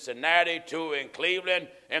 in Cincinnati, 2 in Cleveland,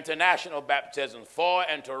 international baptisms, 4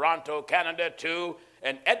 in Toronto, Canada, 2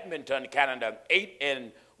 in Edmonton, Canada, 8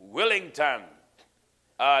 in Wellington,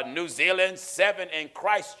 New Zealand, 7 in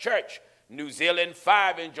Christchurch, New Zealand,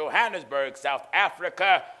 5 in Johannesburg, South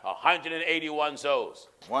Africa, 181 souls.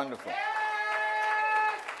 Wonderful.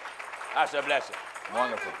 That's a blessing.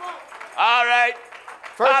 Wonderful. All right.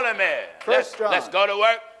 Follow me. First John. Let's go to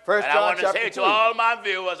work. First and John I want to say chapter to 2. all my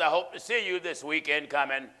viewers, I hope to see you this weekend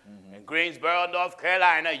coming in Greensboro, North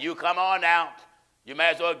Carolina. You come on now. You may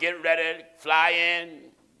as well get ready, fly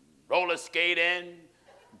in, roller skate in,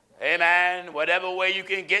 amen, whatever way you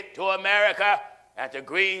can get to America and to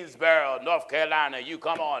Greensboro, North Carolina. You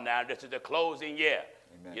come on now. This is the closing year.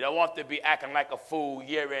 Amen. You don't want to be acting like a fool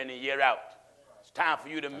year in and year out. It's time for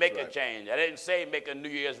you to make a change. I didn't say make a New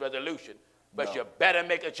Year's resolution, but you better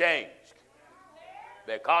make a change.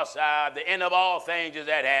 Because the end of all things is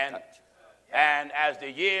at hand. And as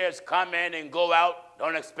the years come in and go out,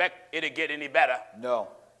 don't expect it to get any better. No.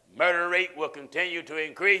 Murder rate will continue to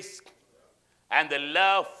increase. And the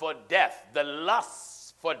love for death, the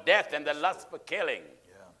lust for death and the lust for killing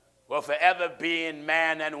will forever be in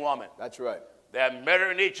man and woman. That's right. They're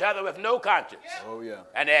murdering each other with no conscience. Oh, yeah.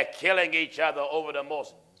 And they're killing each other over the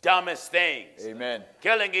most dumbest things. Amen.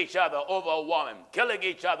 Killing each other over a woman. Killing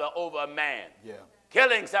each other over a man. Yeah.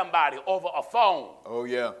 Killing somebody over a phone. Oh,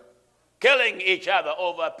 yeah. Killing each other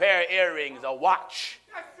over a pair of earrings, a watch,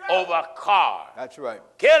 over a car. That's right.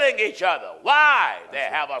 Killing each other. Why? They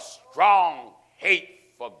have a strong hate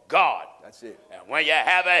for God. That's it. And when you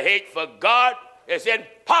have a hate for God, it's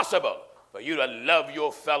impossible for you to love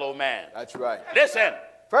your fellow man. That's right. Listen.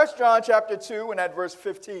 1 John chapter 2 and at verse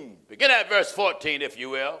 15. Begin at verse 14, if you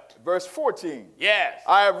will. Verse 14. Yes.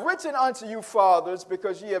 I have written unto you, fathers,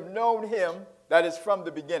 because ye have known him that is from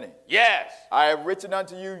the beginning. Yes. I have written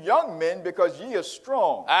unto you, young men, because ye are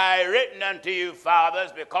strong. I have written unto you,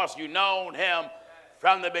 fathers, because you known him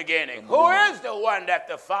from the beginning. Who is the one that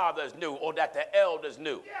the fathers knew or that the elders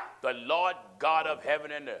knew? The Lord God of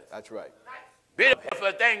heaven and earth. That's right.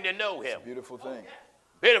 Beautiful thing to know him. Beautiful thing.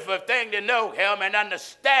 Beautiful thing to know him and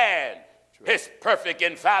understand his perfect,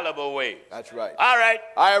 infallible ways. That's right. All right.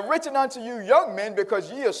 I have written unto you, young men,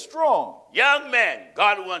 because ye are strong. Young men.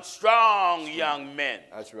 God wants strong young men.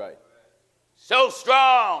 That's right. So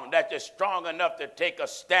strong that you're strong enough to take a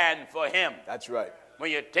stand for him. That's right.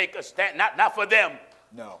 When you take a stand, not for them.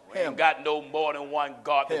 No. We ain't got no more than one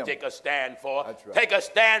God to Him. take a stand for. That's right. Take a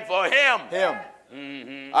stand for him. Him.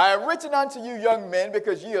 I have written unto you, young men,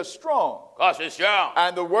 because ye are strong. Because it's strong.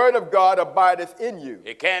 And the word of God abideth in you.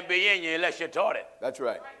 It can't be in you unless you're taught it. That's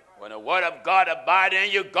right. When the word of God abides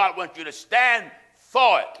in you, God wants you to stand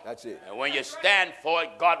for it. That's it. And when you stand for it,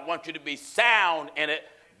 God wants you to be sound in it.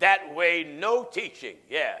 That way, no teaching.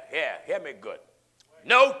 Hear me good.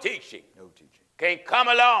 No teaching. No teaching. Can come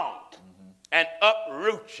along and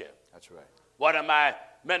uproot you. That's right. One of my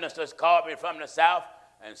ministers called me from the South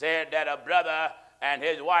and said that a brother and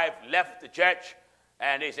his wife left the church,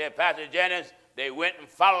 and he said, Pastor Jennings, they went and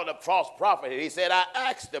followed a false prophet. He said, I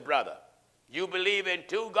asked the brother, you believe in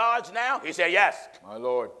two gods now? He said, yes. My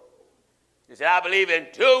Lord. He said, I believe in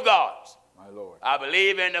two gods. My Lord. I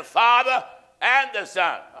believe in the Father and the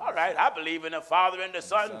Son. All right, I believe in the Father and the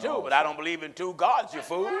Son too, but I don't believe in two gods, you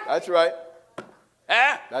fool. That's right.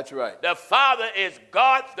 Eh? That's right. The Father is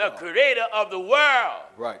God, the creator of the world.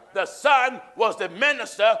 Right. The Son was the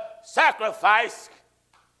minister, sacrifice,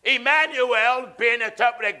 Emmanuel, being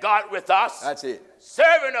interpreted God with us. That's it.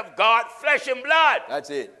 Servant of God, flesh and blood. That's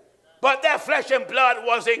it. But that flesh and blood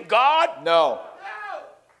wasn't God. No.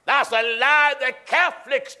 That's a lie the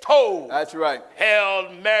Catholics told. That's right.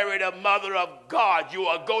 Hail Mary, the mother of God. You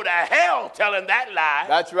will go to hell telling that lie.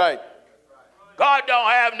 That's right. God don't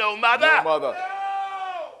have no mother. No mother.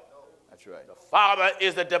 That's right. The Father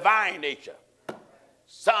is the divine nature.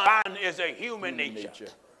 Son is a human nature.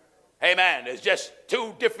 Amen. It's just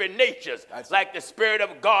two different natures. That's like the Spirit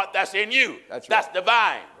of God that's in you. That's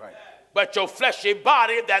divine. Right. But your fleshy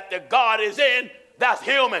body that the God is in, that's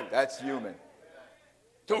human. That's human.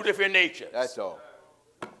 Two different natures. That's all.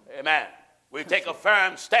 Amen. We take a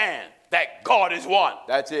firm stand that God is one.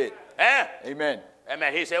 That's it. Eh? Amen.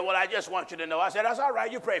 Amen. He said, well, I just want you to know. I said, that's all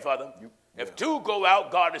right. You pray for them. If two go out,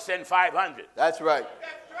 God will send 500. That's right.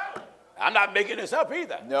 I'm not making this up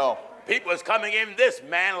either. No. People is coming in this,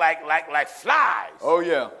 man, like flies. Oh,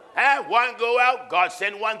 yeah. Huh? One go out, God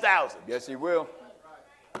send 1,000. Yes, he will.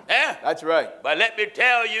 Huh? That's right. But let me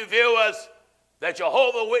tell you, viewers, that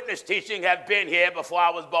Jehovah's Witness teaching have been here before I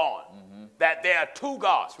was born. That there are two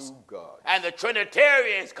gods. Two gods. And the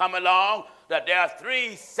Trinitarians come along that there are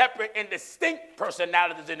three separate and distinct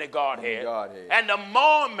personalities in the Godhead. And the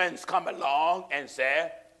Mormons come along and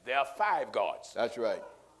say there are 5 gods. That's right.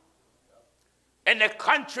 In the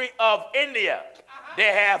country of India, they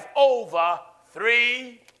have over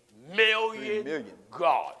 3 million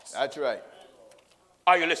gods. That's right.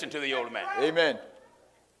 Are you listening to the old man? Amen.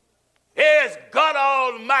 Here's God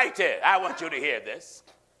Almighty. I want you to hear this.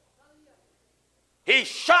 He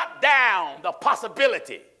shut down the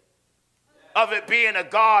possibility of it being a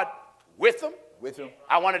God with him. With him.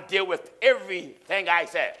 I want to deal with everything I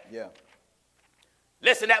said. Yeah.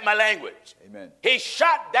 Listen at my language. Amen. He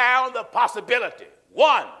shut down the possibility.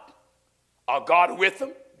 1, a God with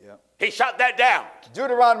him. Yeah. He shut that down.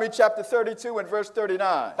 Deuteronomy chapter 32 and verse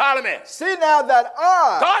 39. Follow me. See now that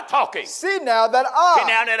I. God talking. See now that I. See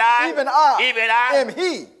now that I. Even I. Even I. Am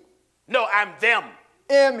he. No, I'm them.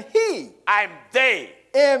 Am he. I'm they.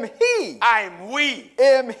 Am he. I'm we.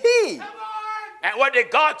 Am he. And what did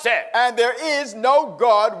God say? And there is no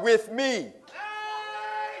God with me.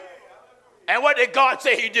 And what did God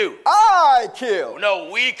say he do? I kill. No,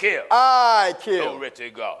 we kill. I kill. Glory to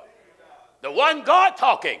God. The one God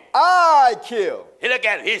talking. I kill. He look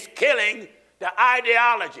at it. He's killing the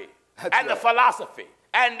ideology and the philosophy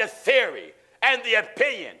and the theory and the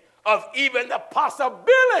opinion of even the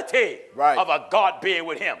possibility of a God being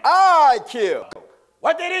with him. I kill.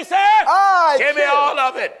 What did he say? I Give me all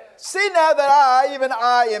of it. See now that I, even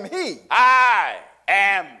I, am he. I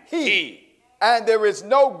am he. And there is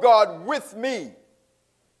no God with me.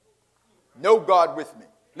 No God with me.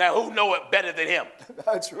 Now, who know it better than him?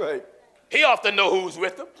 That's right. He ought to know who's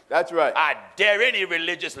with him. That's right. I dare any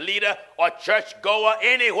religious leader or church goer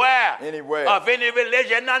anywhere. Of any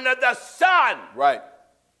religion under the sun. Right.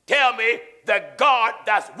 Tell me the God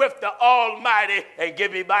that's with the Almighty and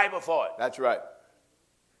give me Bible for it. That's right.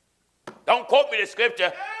 Don't quote me the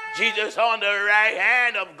scripture. Jesus on the right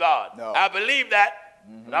hand of God. No. I believe that.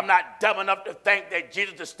 But I'm not dumb enough to think that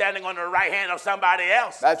Jesus is standing on the right hand of somebody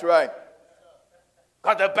else. That's right.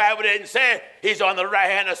 Because the Bible didn't say he's on the right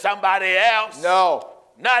hand of somebody else. No.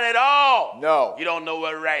 Not at all. No. You don't know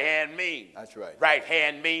what right hand means. That's right. Right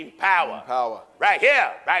hand means power. Power. Right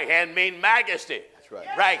here. Right hand means majesty. That's right.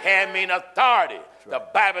 Right hand means authority. Right. The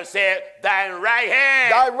Bible said, thine right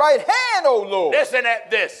hand. Thy right hand, O Lord. Listen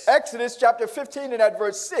at this. Exodus chapter 15 and at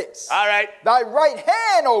verse 6. All right. Thy right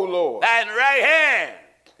hand, O Lord. Thine right hand.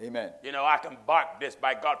 Amen. You know, I can bark this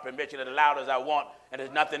by God's permission as loud as I want, and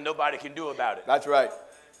there's nothing nobody can do about it. That's right.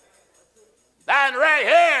 Thine right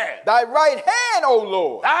hand. Thy right hand, O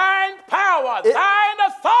Lord. Thine power. Thine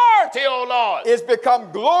authority, O Lord. Is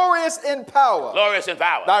become glorious in power. Glorious in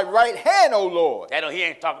power. Thy right hand, O Lord. He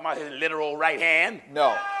ain't talking about his literal right hand.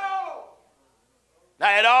 No. Not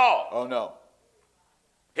at all. Oh, no.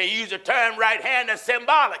 He used the term right hand as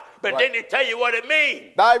symbolic, but didn't he tell you what it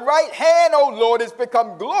means? Thy right hand, O Lord, is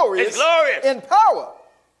become glorious. It's glorious. In power.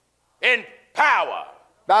 In power.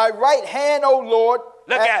 Thy right hand, O Lord.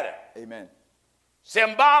 Look at it. Amen.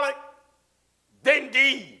 Symbolic,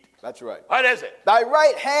 indeed. That's right. What is it? Thy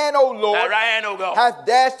right hand, O Lord, thy right hand, O God, hath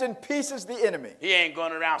dashed in pieces the enemy. He ain't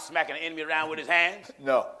going around smacking the enemy around with his hands.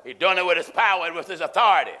 No. He's doing it with his power and with his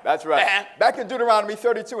authority. That's right. Back in Deuteronomy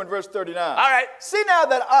 32 and verse 39. All right. See now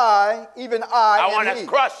that I, even I want to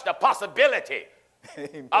crush the possibility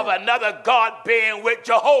of another God being with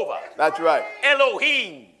Jehovah. That's right.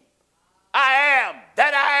 Elohim. I am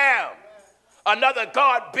that I am. Another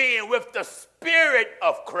God being with the Spirit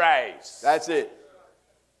of Christ. That's it.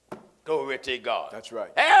 Glory to God. That's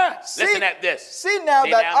right. Listen at this. See now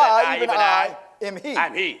that I, even I, am he.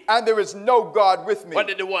 I'm he. And there is no God with me. What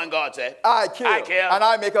did the one God say? I kill. And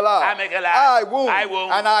I make alive. I make alive. I wound. I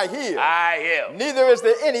wound. And I heal. I heal. Neither is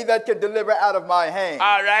there any that can deliver out of my hand.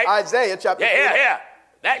 All right. Isaiah chapter 4. Yeah.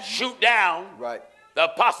 That shoot down the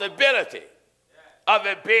possibility of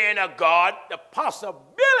it being a God, the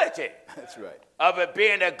possibility That's right. of it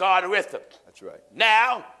being a God with him. That's right.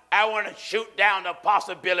 Now, I want to shoot down the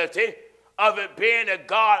possibility of it being a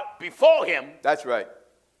God before him. That's right.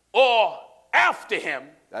 Or after him.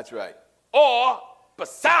 That's right. Or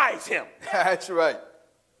besides him. That's right.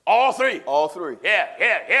 All three. All three. Yeah.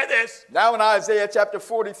 Hear this. Now in Isaiah chapter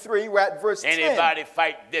 43, we're at verse 10. Anybody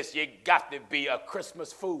fight this, you got to be a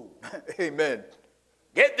Christmas fool. Amen.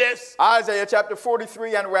 Get this. Isaiah chapter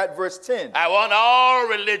 43, and we're at verse 10. I want all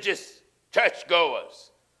religious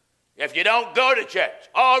churchgoers, If you don't go to church,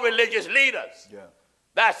 all religious leaders, Yeah.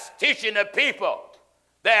 that's teaching the people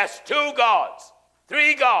there's 2 gods,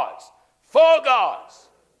 3 gods, 4 gods.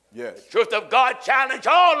 Yes. Truth of God challenge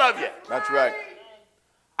all of you. That's right.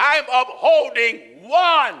 I'm upholding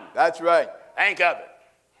one. That's right. Think of it.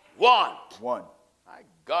 One. One. My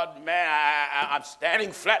God, man, I'm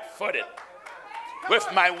standing flat-footed with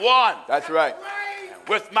my one. That's right.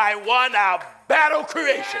 With my one, I'll battle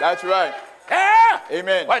creation. That's right. Yeah?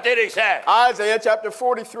 Amen. What did he say? Isaiah chapter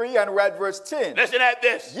 43 and we're at verse 10. Listen at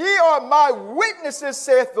this. Ye are my witnesses,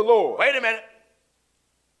 saith the Lord. Wait a minute.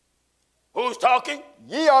 Who's talking?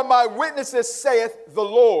 Ye are my witnesses, saith the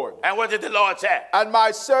Lord. And what did the Lord say? And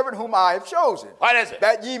my servant whom I have chosen. What is it?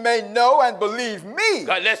 That ye may know and believe me.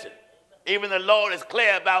 God, listen. Even the Lord is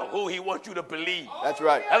clear about who he wants you to believe. That's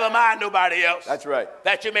right. Never mind nobody else. That's right.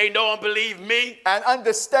 That you may know and believe me. And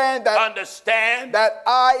understand that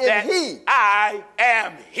I am that he. I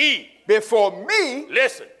am he. Before me.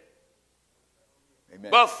 Listen.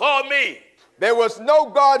 Amen. Before me. There was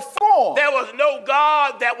no God formed. There was no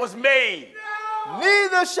God that was made.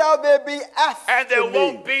 Neither shall there be after me. And there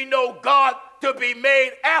won't be no God to be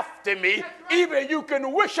made after me. Even you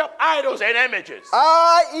can worship idols and images.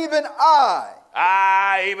 Even I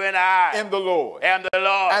am the Lord. Am the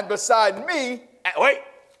Lord. And beside me.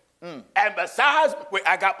 And besides,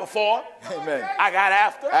 I got before. Amen. I got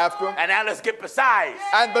after. After. And now let's get besides.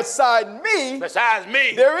 And beside me. Besides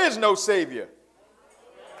me. There is no Savior.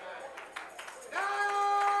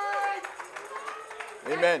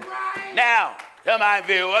 Amen. Now, to my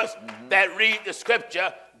viewers that read the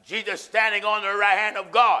scripture, Jesus standing on the right hand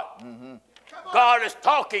of God. God is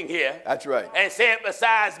talking here. That's right. And said,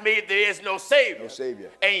 besides me, there is no Savior. No Savior.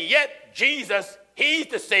 And yet, Jesus, he's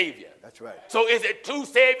the Savior. That's right. So is it 2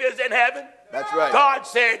 Saviors in heaven? That's right. God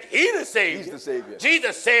said he's the Savior. He's the Savior.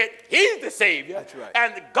 Jesus said he's the Savior. That's right.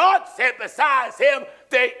 And God said besides him,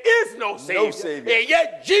 there is no Savior. No Savior. And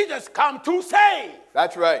yet, Jesus come to save.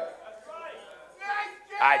 That's right.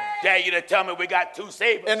 I dare you to tell me we got 2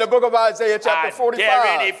 Saviors. In the book of Isaiah chapter 45. I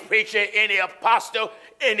dare any preacher, any apostle,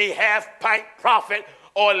 any half-pint prophet,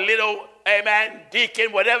 or little, amen,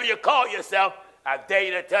 deacon, whatever you call yourself, I dare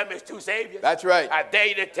you to tell me it's 2 Saviors. That's right. I dare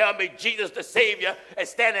you to tell me Jesus the Savior is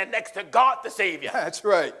standing next to God the Savior. That's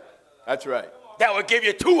right. That's right. That would give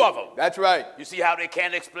you 2 of them. That's right. You see how they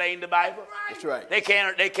can't explain the Bible? That's right. They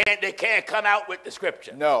can't come out with the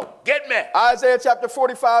scripture. No. Get me? Isaiah chapter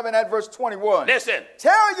 45 and at verse 21. Listen.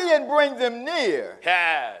 Tell ye and bring them near.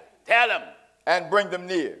 Tell them. And bring them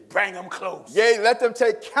near. Bring them close. Yea, let them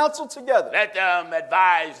take counsel together. Let them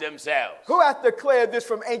advise themselves. Who hath declared this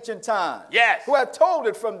from ancient times? Yes. Who hath told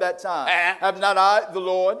it from that time? Have not I the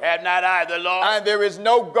Lord? Have not I the Lord? And there is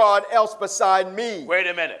no God else beside me. Wait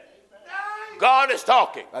a minute. God is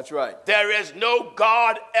talking. That's right. There is no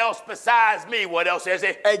God else besides me. What else is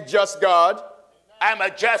it? A just God. I'm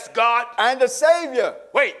a just God. And a Savior.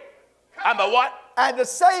 Wait. I'm a what? And a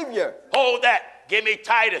Savior. Hold that. Give me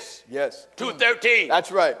Titus. Yes. 2:13.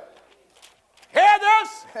 That's right. Hear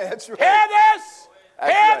this? That's right. Hear this?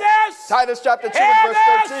 That's Hear right. this? Titus chapter 2 Hear and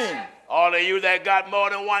verse this? 13. All of you that got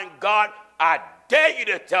more than one God, I dare you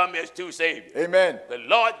to tell me it's 2 Saviors. Amen. The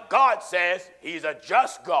Lord God says he's a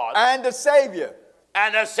just God. And a Savior.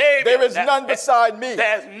 And a Savior. There is none beside me.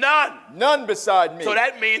 There's none. None beside me. So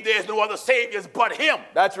that means there's no other Saviors but him.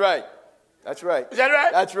 That's right. That's right. Is that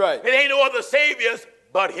right? That's right. It ain't no other Saviors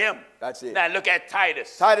but him. That's it. Now look at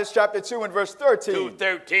Titus. Titus chapter 2 and verse 13.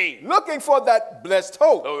 2:13. Looking for that blessed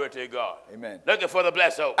hope. Glory to God. Amen. Looking for the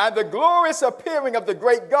blessed hope. And the glorious appearing of the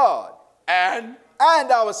great God. And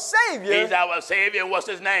our Savior. he's our Savior. And what's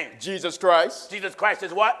his name? Jesus Christ. Jesus Christ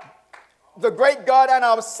is what? The great God and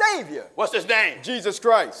our Savior. What's his name? Jesus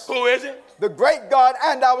Christ. Who is it? The great God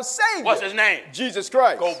and our Savior. What's his name? Jesus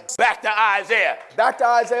Christ. Go back to Isaiah. Back to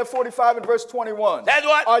Isaiah 45 and verse 21. That's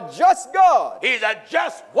what? A just God. He's a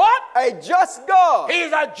just what? A just God.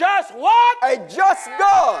 He's a just what? A just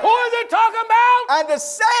God. Who is it talking about? And the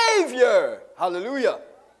Savior. Hallelujah.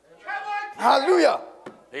 Hallelujah.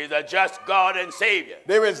 He's a just God and Savior.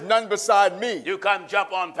 There is none beside me. You come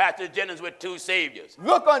jump on Pastor Jennings with 2 Saviors.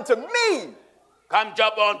 Look unto me. Come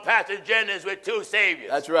jump on Pastor Jennings with 2 Saviors.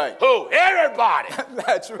 That's right. Who? Everybody.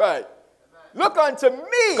 That's right. Look unto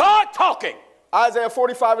me. God talking. Isaiah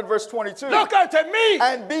 45 and verse 22. Look unto me.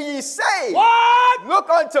 And be ye saved. What? Look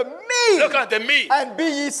unto me. Look unto me. And be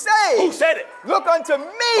ye saved. Who said it? Look unto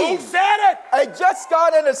me. Who said it? A just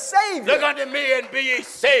God and a Savior. Look unto me and be ye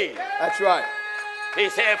saved. That's right. He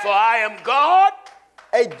said, for I am God.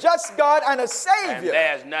 A just God and a And Savior.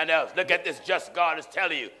 there's none else. Look at this just God is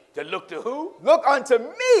telling you. To look to who? Look unto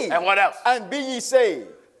me. And what else? And be ye saved.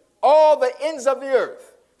 All the ends of the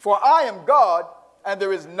earth. For I am God, and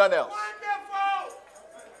there is none else. Wonderful.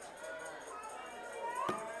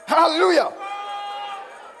 Hallelujah.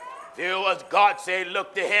 There was God said,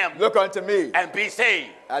 look to him. Look unto me. And be saved.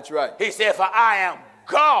 That's right. He said, for I am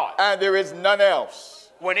God. And there is none else.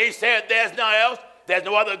 When he said there's none else, there's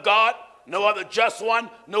no other God, no other just one,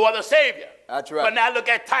 no other Savior. That's right. But now look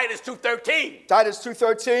at Titus 2:13. Titus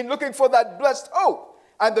 2:13, looking for that blessed hope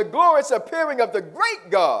and the glorious appearing of the great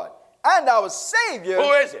God and our Savior.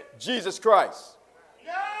 Who is it? Jesus Christ.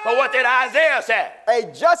 But what did Isaiah say?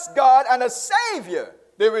 A just God and a Savior.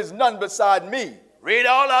 There is none beside me. Read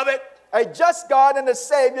all of it. A just God and a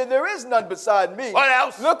Savior, there is none beside me. What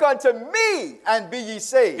else? Look unto me and be ye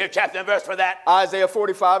saved. Give chapter and verse for that. Isaiah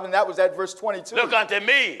 45, and that was at verse 22. Look unto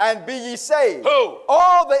me. And be ye saved. Who?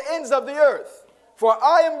 All the ends of the earth. For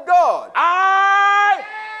I am God. I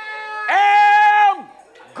am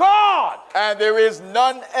God. And there is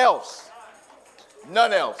none else.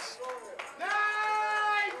 None else.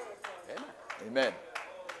 Amen.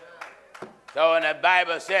 So when the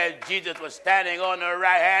Bible says Jesus was standing on the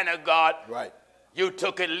right hand of God, Right. you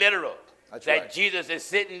took it literal. That's that right. Jesus is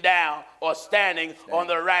sitting down or standing on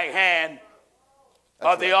the right hand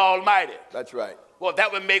That's of the right. Almighty. That's right. Well,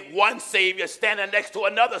 that would make one Savior standing next to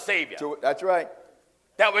another Savior. That's right.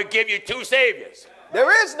 That would give you two Saviors.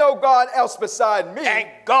 There is no God else beside me. And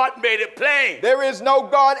God made it plain. There is no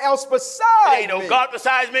God else beside There ain't no me. God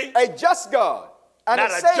besides me. A just God and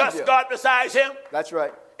Not a a Savior. just God besides him. That's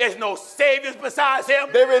right. There's no Saviors besides him.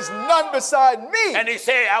 There is none beside me. And he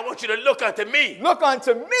said, I want you to look unto me. Look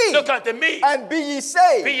unto me. Look unto me. And be ye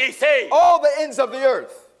saved. Be ye saved. All the ends of the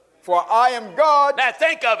earth. For I am God. Now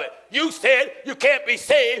think of it. You said you can't be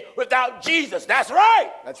saved without Jesus. That's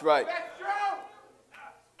right. That's right.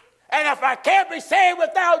 And if I can't be saved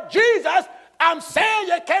without Jesus, I'm saying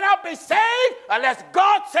you cannot be saved unless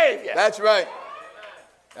God saves you. That's right.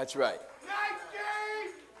 That's right.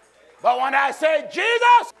 But when I say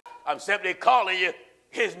Jesus, I'm simply calling you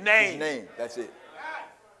his name. His name. That's it.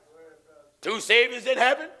 Two Saviors in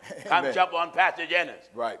heaven. Come Amen. jump on Pastor Jennings.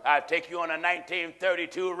 Right. I'll take you on a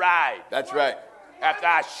 1932 ride. That's right. After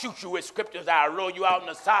I shoot you with scriptures, I'll roll you out on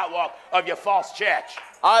the sidewalk of your false church.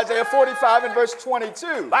 Isaiah 45 and verse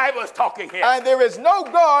 22. Bible's talking here. And there is no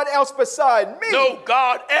God else beside me. No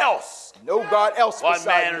God else. No God else One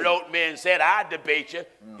beside man me. wrote me and said, I debate you.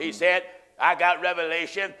 He said, I got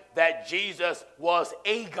revelation that Jesus was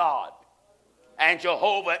a God. And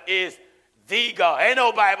Jehovah is the God. Ain't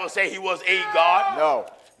no Bible say he was a God. No.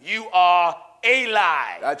 You are a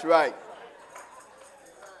lie. That's right.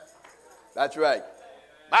 That's right.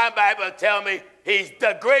 My Bible tell me he's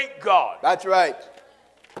the great God. That's right.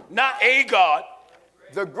 Not a God.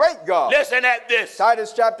 The great God. Listen at this.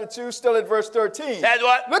 Titus chapter 2, still at verse 13. That's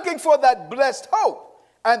what? Looking for that blessed hope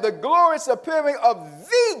and the glorious appearing of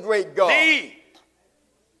the great God. The.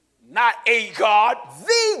 Not a God.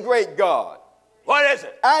 The great God. What is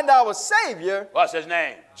it? And our Savior, What's his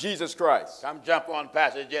name? Jesus Christ. Come jump on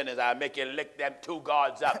Pastor Jennings. I'll make you lick them two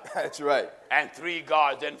gods up. That's right. And three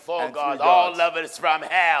gods and four And gods. three All gods. of it is from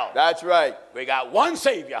hell. That's right. We got one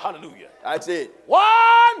Savior. Hallelujah. That's it.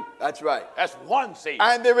 One. That's right. That's one Savior.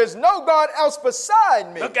 And there is no God else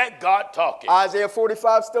beside me. Look at God talking. Isaiah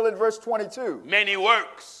 45, still at verse 22. Many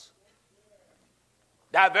works.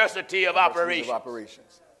 Diversity of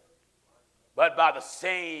operations. But by the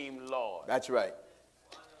same Lord. That's right.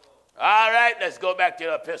 All right, let's go back to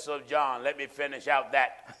the Epistle of John. Let me finish out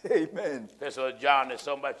that. Amen. Epistle of John, there's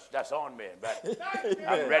so much that's on me, but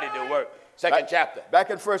I'm ready to work. Second chapter. Back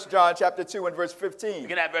in 1 John chapter 2 and verse 15.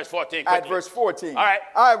 Begin at verse 14 quickly. At verse 14. All right.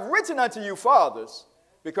 I have written unto you, fathers,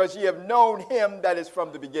 because ye have known him that is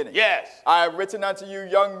from the beginning. Yes. I have written unto you,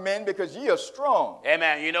 young men, because ye are strong.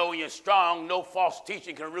 Amen. You know when you're strong, no false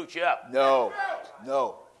teaching can root you up. No.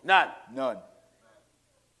 None. None.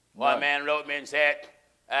 One man wrote me and said,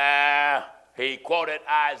 he quoted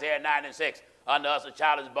Isaiah 9 and 6. Unto us a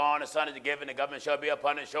child is born, a son is given, the government shall be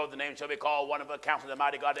upon his shoulder, the name shall be called Wonderful Counselor, the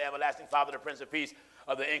Mighty God, the Everlasting Father, the Prince of Peace.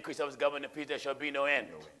 Of the increase of his government and peace there shall be no end.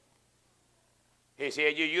 He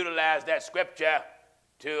said you utilize that scripture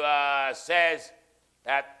to says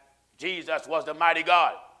that Jesus was the mighty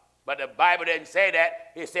God. But the Bible didn't say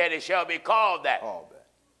that. He said it shall be called that.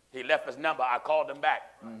 He left his number. I called him back.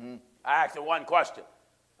 I asked him one question.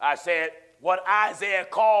 I said, what Isaiah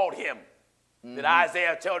called him, did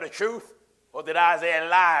Isaiah tell the truth, or did Isaiah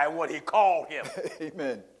lie in what he called him?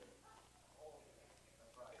 Amen.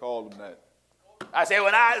 Called him that. I said,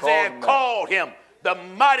 when Isaiah called him the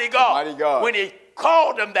mighty God, when he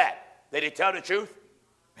called him that, did he tell the truth?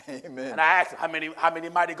 Amen. And I asked him, how many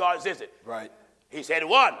mighty gods is it? Right. He said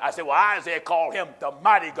one. I said, well, Isaiah called him the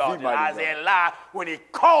mighty God. The mighty Isaiah God. lied when he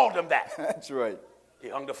called him that. That's right. He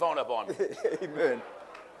hung the phone up on me. Amen.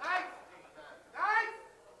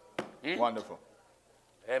 Wonderful.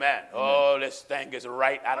 Amen. Oh, this thing is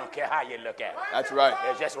right. I don't care how you look at it. That's right.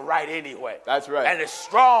 It's just right anyway. That's right. And it's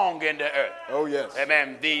strong in the earth. Oh, yes.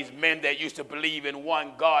 Amen. These men that used to believe in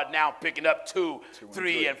one God now picking up two,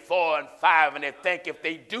 three, and 4 and 5, and they think if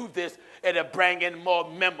they do this, it'll bring in more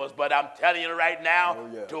members. But I'm telling you right now,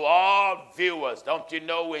 to all viewers, don't you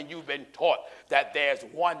know when you've been taught that there's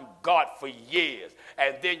one God for years,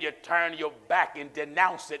 and then you turn your back and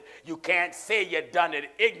denounce it, you can't say you done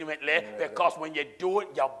it ignorantly, because when you do it,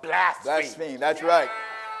 you blaspheme. Blaspheme. That's right.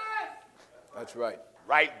 That's right.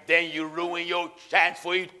 Right then you ruin your chance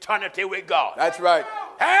for eternity with God. That's right.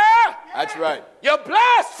 Huh? That's right. You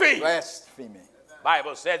blaspheme. Blaspheming.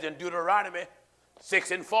 Bible says in Deuteronomy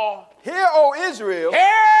 6 and 4. Hear, O Israel,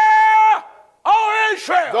 Hear, O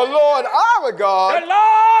Israel. the Lord our God. The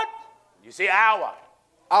Lord. You see, our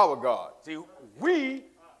God. See, we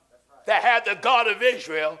that have the God of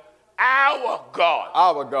Israel, our God.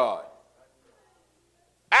 Our God.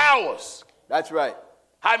 Ours. That's right.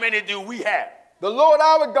 How many do we have? The Lord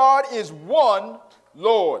our God is one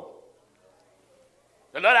Lord.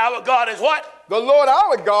 The Lord our God is what? The Lord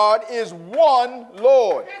our God is one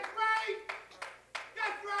Lord. That's right.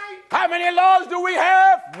 That's right. How many laws do we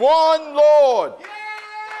have? One Lord. Yes.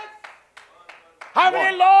 How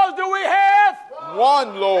many laws do we have?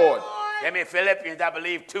 One Lord. Give me Philippians, I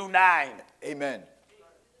believe, 2:9. Amen.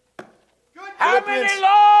 How many Philippians-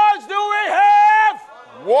 laws do we have?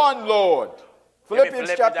 One Lord. Philippians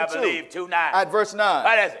I chapter believe, 2 2:9. at verse 9.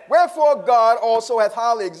 What is it? Wherefore God also hath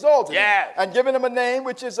highly exalted Yes. him, and given him a name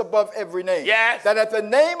which is above every name. Yes. That at the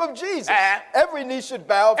name of Jesus, Uh-huh. every knee should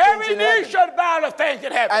bow, Every things in knee heaven, should bow to things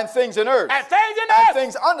in heaven. and things in earth, And things in and earth.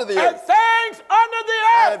 things under the And earth. things under the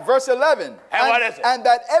And earth. at verse 11, And what is it? And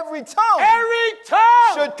that every tongue Every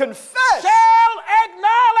tongue should confess shall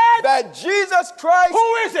acknowledge. that Jesus Christ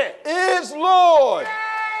Who is it? is Lord.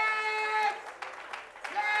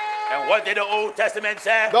 And what did the Old Testament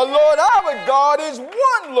say? The Lord our God is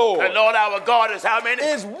one Lord. The Lord our God is how many?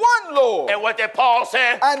 Is one Lord. And what did Paul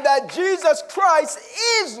say? And that Jesus Christ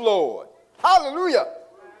is Lord. Hallelujah.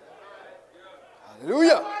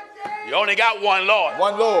 Hallelujah. You only got one Lord.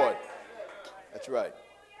 One Lord. That's right.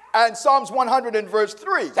 And Psalms 100 and verse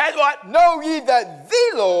 3. That's what? Know ye that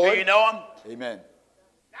the Lord. Do you know him? Amen.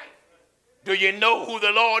 Do you know who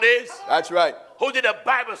the Lord is? That's right. Who did the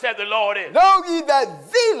Bible say the Lord is? Know ye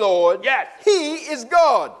that the Lord. Yes. He is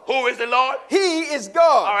God. Who is the Lord? He is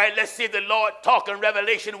God. All right, let's see the Lord talk in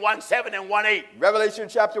Revelation 1:7 and 1:8. Revelation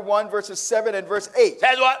chapter 1 verses 7 and verse 8.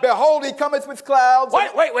 Says what? Behold, he cometh with clouds. Wait.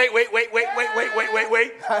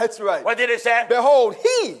 That's right. What did it say? Behold,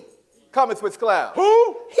 he cometh with clouds.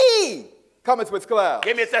 Who? He cometh with clouds.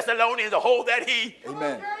 Give me Thessalonians to hold that he.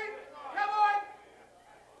 Amen.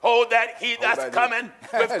 Hold that he that's that he. coming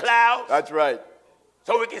with clouds. That's right.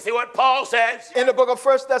 So we can see what Paul says. In the book of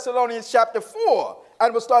 1 Thessalonians chapter 4,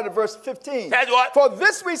 and we'll start at verse 15. Says what? For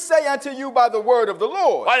this we say unto you by the word of the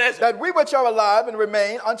Lord, What is it? that we which are alive and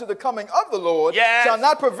remain unto the coming of the Lord Yes. shall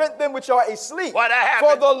not prevent them which are asleep. What For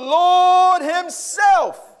happened? the Lord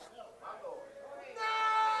himself,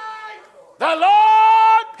 The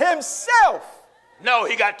Lord. himself, No,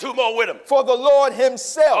 he got two more with him. for the Lord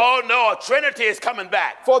himself, Oh no, a Trinity is coming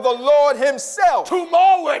back. for the Lord himself, Two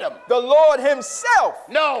more with him. the Lord himself,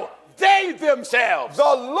 No, they themselves. the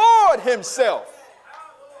Lord himself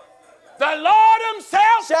The Lord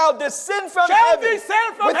himself shall descend from shall heaven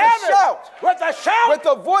descend from with heaven a shout, with a shout, with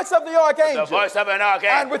the voice of the archangel, the voice of an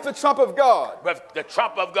archangel, and with the trump of God. with the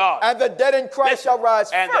trump of God. And the dead in Christ Listen, shall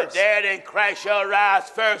rise and first. the dead in Christ shall rise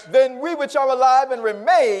first. Then we which are alive and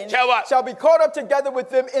remain Shall what? shall be caught up together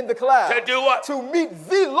with them in the clouds. To do what? To meet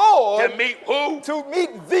the Lord. To meet who? To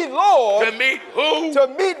meet the Lord. To meet who? To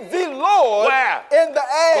meet the Lord. Where? In the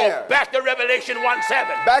air. Go back to Revelation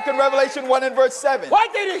 1:7. Back in Revelation 1 and verse 7.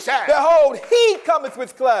 What did he say? Behold, he cometh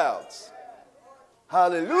with clouds.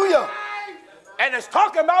 Hallelujah. And it's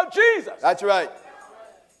talking about Jesus. That's right.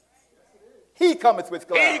 He cometh with He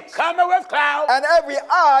clouds. coming with clouds. And every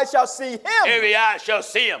eye shall see him. Every eye shall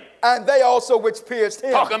see him. And they also which pierced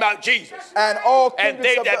him. Talking about Jesus. And all And kindreds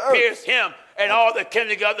they of the that earth pierced him and all the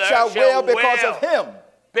kindred of the shall earth wail because wail of him.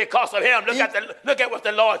 Because of him. Look at what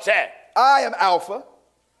the Lord said. I am Alpha.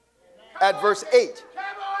 At verse 8.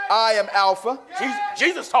 I am Alpha.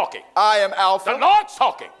 Jesus talking. I am The Alpha. Lord's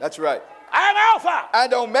talking. That's right. I am Alpha.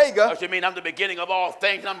 And Omega. What you mean? I'm the beginning of all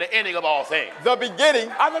things. I'm the ending of all things. The beginning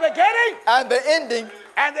I'm the beginning and the ending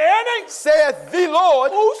And the ending saith the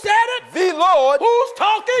Lord. Who said it? The Lord. Who's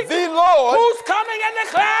talking? The Lord. Who's coming in the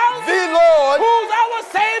clouds? The Lord. Who's our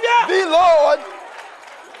Savior? The Lord.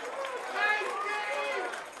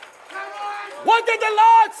 What did the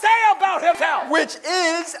Lord say about himself? Which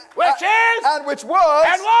is. And which was.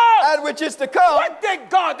 And which is to come. What did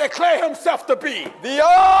God declare himself to be? The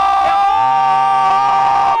Almighty.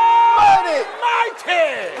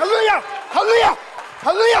 Mighty. Hallelujah. Hallelujah.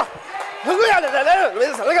 Hallelujah. Hallelujah.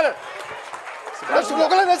 Listen, look at it.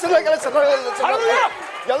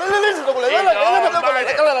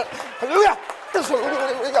 Hallelujah.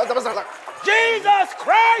 Jesus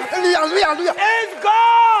Christ is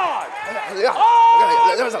God.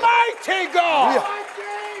 Almighty God.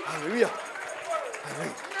 Hallelujah.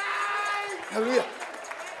 Hallelujah.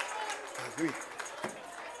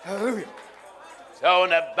 Hallelujah. So when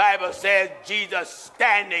the Bible says Jesus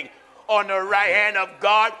standing on the right hand of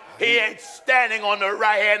God, he ain't standing on the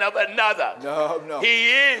right hand of another. No.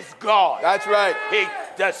 He is God. That's right.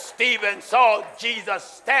 Stephen saw Jesus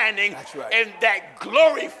standing right. in that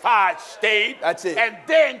glorified state. That's it. And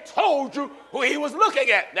then told you who he was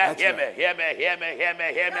looking at. Now That's hear right. me,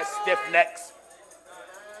 stiff necks.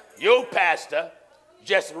 Your pastor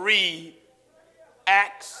just read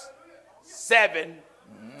Acts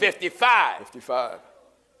 7:55. 55.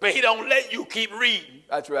 But he don't let you keep reading.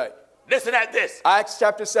 That's right. Listen at this. Acts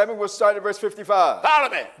chapter 7, we'll start at verse 55. Follow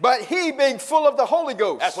me. But he being full of the Holy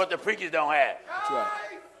Ghost. That's what the preachers don't have. That's right.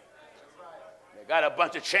 They got a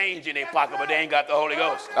bunch of change in their pocket, but they ain't got the Holy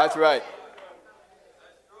Ghost. That's right.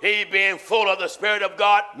 He being full of the Spirit of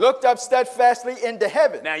God. Looked up steadfastly into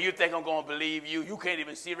heaven. Now you think I'm going to believe you. You can't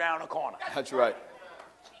even see around the corner. That's right.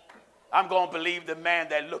 I'm going to believe the man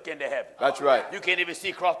that look into heaven. That's right. You can't even see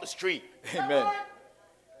across the street. Amen.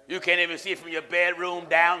 You can't even see from your bedroom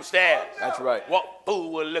downstairs. That's right. What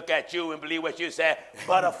fool will look at you and believe what you say,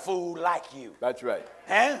 but a fool like you? That's right.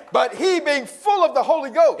 Huh? But he being full of the Holy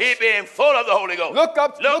Ghost. He being full of the Holy Ghost. Looked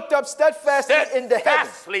up steadfastly into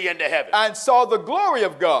heaven. And saw the glory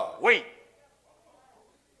of God. Wait.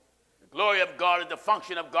 The glory of God is the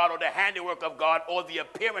function of God or the handiwork of God or the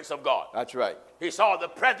appearance of God. That's right. He saw the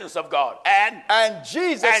presence of God. And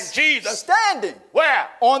Jesus standing. Where?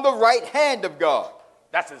 On the right hand of God.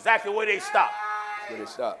 That's exactly where they stop. That's where they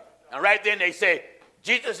stop. And right then they say,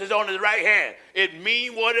 Jesus is on his right hand. It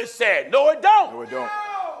mean what it said. No, it don't. No, it don't.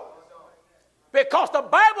 Because the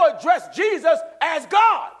Bible addressed Jesus as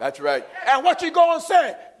God. That's right. And what you going to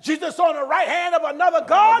say? Jesus on the right hand of another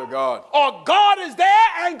God? Another God. Or God is there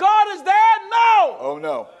and God is there? No. Oh,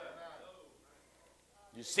 no.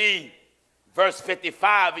 You see, verse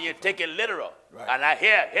 55, and you take it literal. Right. And I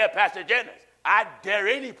hear Pastor Jennings, I dare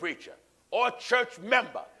any preacher or church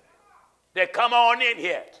member that come on in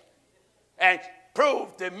here and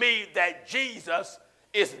prove to me that Jesus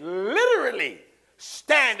is literally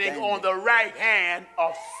standing on the right hand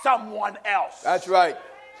of someone else. That's right.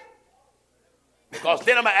 Because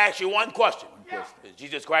then I'm going to ask you one question. Is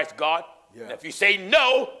Jesus Christ God? Yeah. And if you say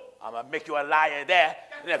no, I'm going to make you a liar there.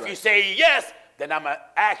 And if you say yes, then I'm going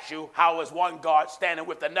to ask you, how is one God standing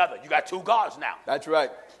with another? You got two gods now. That's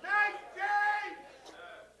right.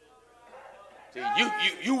 See,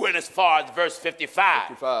 you went as far as verse 55.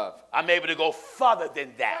 55. I'm able to go further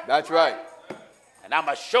than that. That's right. And I'm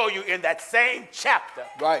going to show you in that same chapter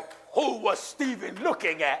Right. who was Stephen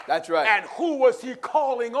looking at. That's right. And who was he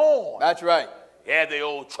calling on. That's right. Yeah, the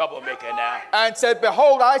old troublemaker now. And said,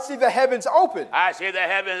 behold, I see the heavens open. I see the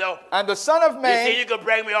heavens open. And the Son of Man. You see, you can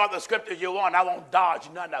bring me all the scriptures you want. I won't dodge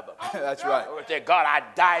none of them. That's right. I would say, God, I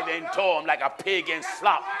dive into them like a pig in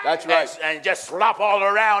slop. That's right. And just slop all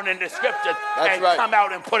around in the scriptures. That's and right. come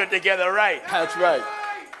out and put it together right. That's right.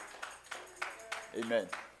 Amen.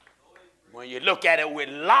 When you look at it with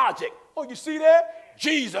logic, oh, you see there?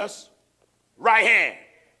 Jesus, right hand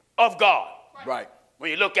of God. Right. When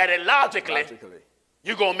you look at it logically.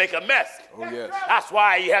 You're going to make a mess. Oh, yes. That's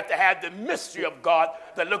why you have to have the mystery of God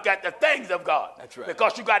to look at the things of God. That's right.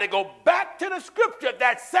 Because you got to go back to the scripture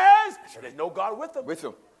that says there's no God with him. With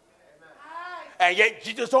him. And yet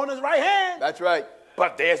Jesus on his right hand. That's right.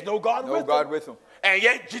 But there's no God with him. No God with him. And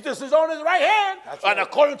yet Jesus is on his right hand. That's and right.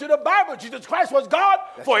 according to the Bible, Jesus Christ was God.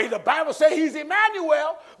 That's for right. the Bible says he's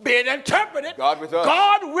Emmanuel, being interpreted. God with us.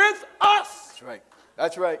 God with us. That's right.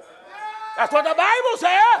 That's right. That's what the Bible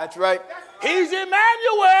says. That's right. He's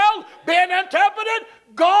Emmanuel, being interpreted,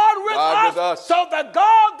 God with us. So the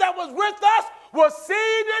God that was with us was seen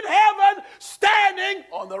in heaven, standing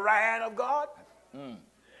on the right hand of God. Mm.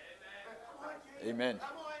 Amen.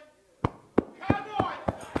 Come on.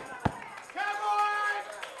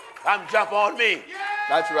 Come jump on me.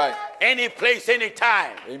 That's right. Any place, any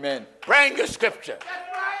time. Amen. Bring your scripture.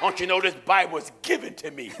 Don't you know this Bible was given to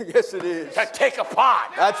me Yes, it is. to take apart?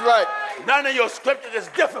 That's right. None of your scriptures is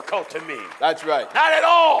difficult to me. That's right. Not at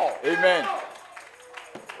all. Amen.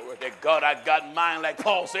 With that God, I got mine like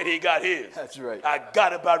Paul said he got his. That's right. I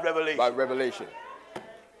got it by revelation. By revelation.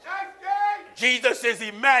 Jesus is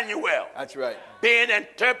Emmanuel. That's right. Being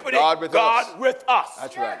interpreted God with us.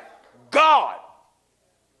 That's right. God,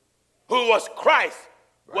 who was Christ,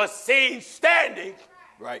 was seen standing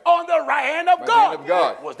on the right hand of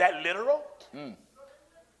God. Was that literal?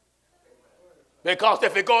 Because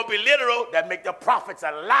if it's going to be literal, that make the prophets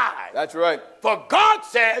alive. That's right. For God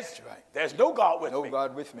says, there's no God with me. No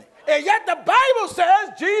God with me. And yet the Bible says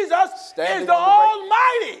Jesus Standing is the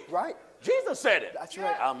Almighty. Right. Jesus said it. That's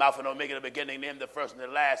right. I'm Alpha and Omega, the beginning, the end, the first and the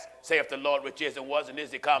last, saith the Lord, which is and was and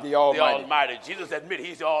is to come, the Almighty. Jesus admitted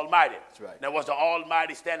he's the Almighty. That's right. Now, was the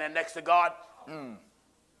Almighty standing next to God? Come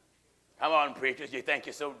on, preachers. You think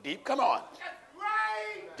you're so deep? Come on.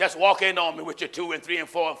 Just walk in on me with your 2 and 3 and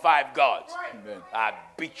 4 and 5 gods. Amen. I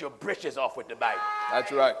beat your britches off with the Bible.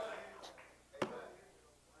 That's right.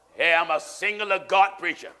 Hey, I'm a singular God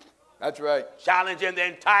preacher. That's right. Challenging the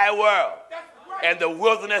entire world and the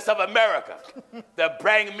wilderness of America to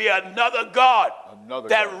bring me another God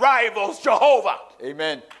that rivals Jehovah.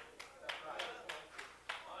 Amen.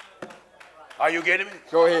 Are you getting me?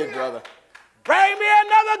 Go ahead, brother. Bring me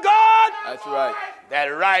another God. That's right. That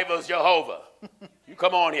rivals Jehovah. You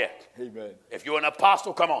come on here. Amen. If you're an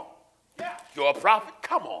apostle, come on. If you're a prophet,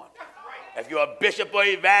 come on. If you're a bishop or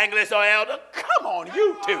evangelist or elder, come on,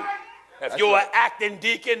 you too. If you're an acting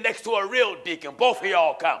deacon next to a real deacon, both of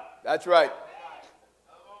y'all come. That's right.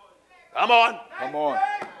 Come on. Come on.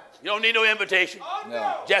 You don't need no invitation.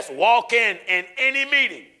 No. Just walk in any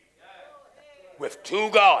meeting with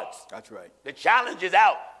 2 gods. That's right. The challenge is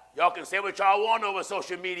out. Y'all can say what y'all want over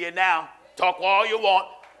social media now. Talk all you want.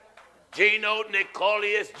 Gino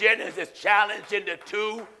Jennings is challenging the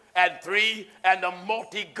 2 and 3 and the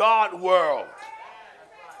multi-God world.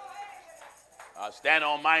 I stand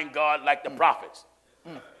on mine God like the prophets.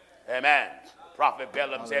 Amen. Prophet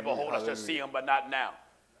Balaam said, behold, I shall see him, but not now.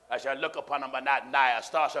 I shall look upon him, but not nigh. A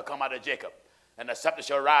star shall come out of Jacob, and the scepter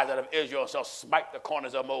shall rise out of Israel, and shall smite the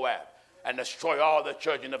corners of Moab, and destroy all the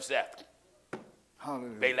children of Seth.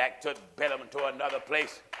 Hallelujah. Balak took Balaam to another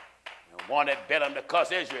place and wanted Balaam to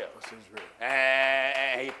cuss Israel.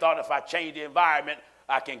 And he thought if I change the environment,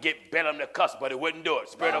 I can get Balaam to cuss, but he wouldn't do it.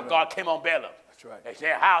 Spirit of God came on Balaam. That's right. He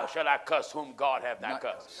said, how shall I cuss whom God hath not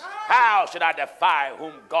cussed? How should I defy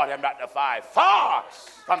whom God hath not defied? Far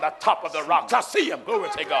from the top of the rocks, I see him. Glory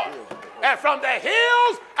to God. And from the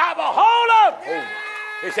hills, I behold him.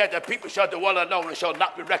 He said, the people shall dwell alone and shall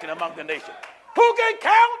not be reckoned among the nations. Who can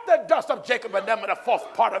count the dust of Jacob and number the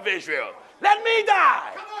 4th part of Israel? Let me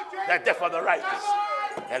die, the death of the righteous.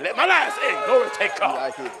 And let my last end, glory to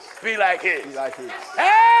God, be like his. Be like his.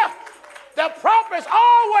 Yeah, the prophets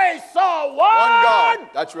always saw one God.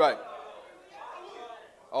 That's right.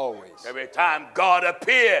 Always. Every time God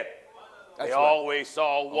appeared, they right. always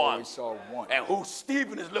saw one. Always saw one. And who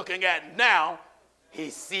Stephen is looking at now, he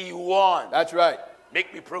see one. That's right.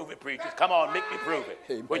 Make me prove it, preachers. Come on, make me prove it.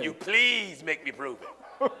 Amen. Will you please make me prove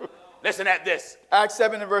it? Listen at this. Acts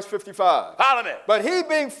 7 and verse 55. Follow me. But he,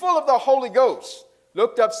 being full of the Holy Ghost,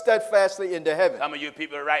 looked up steadfastly into heaven. Some of you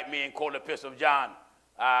people write me and quote the Epistle of John,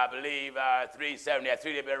 I believe 3:70. There are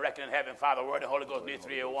 3 that be reckoned in heaven, Father, Word, and Holy Ghost, near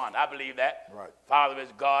 3 and 1. I believe that. Right. Father is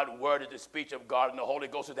God, Word is the speech of God, and the Holy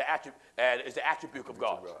Ghost is the attribute of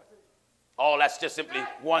God. All that's just simply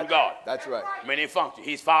one God. That's right. Many functions.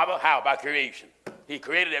 He's Father, how? By creation. He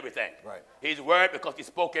created everything. Right. He's Word because he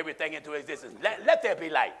spoke everything into existence. Let there be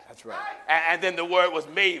light. That's right. And then the Word was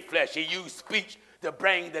made flesh. He used speech to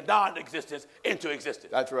bring the non-existence into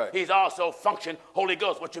existence. That's right. He's also function Holy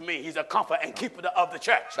Ghost. What you mean? He's a comforter and keeper of the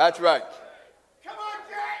church. That's right. Come on,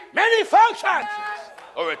 James. Many functions.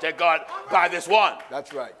 Glory to God by this one.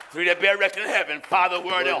 That's right. 3 that bear record in heaven, Father,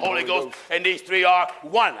 Word, and Holy Ghost. And these 3 are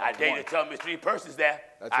one. I dare you to tell me 3 persons there.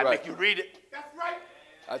 That's I right. make you read it. That's right.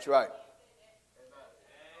 That's right.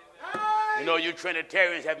 You know, you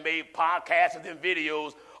Trinitarians have made podcasts and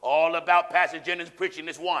videos all about Pastor Jennings preaching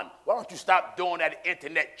this one. Why don't you stop doing that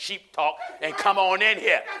internet cheap talk and come on in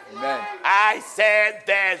here? Amen. I said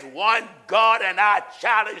there's one God, and I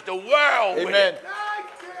challenge the world with Amen. it.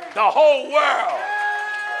 The whole world.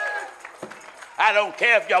 I don't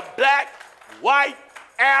care if you're black, white,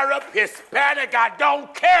 Arab, Hispanic, I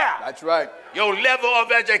don't care. That's right. Your level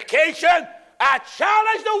of education, I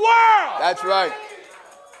challenge the world. That's right.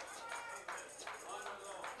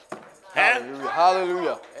 Hallelujah.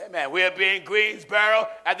 Hallelujah. Amen. We'll be in Greensboro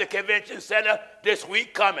at the convention center this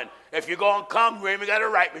week coming. If you're going to come, you ain't got to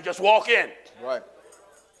write me. Just walk in. Right.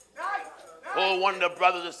 Pull one of the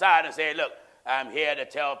brothers aside and say, look, I'm here to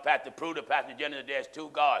tell Pastor Jennings there's two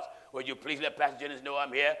gods. Would you please let Pastor Jennings know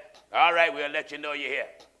I'm here? All right, we'll let you know you're here.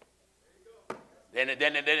 Then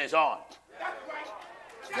it's on.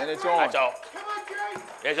 Then it's on. That's all. Come on, Jerry.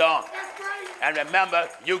 It's on. That's right. And remember,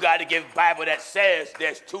 you got to give Bible that says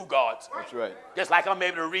there's two gods. That's right. Just like I'm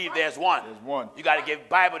able to read there's one. There's one. You got to give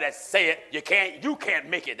Bible that say it. You can't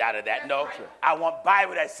make it out of that. No. Right. I want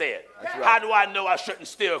Bible that say it. That's right. How do I know I shouldn't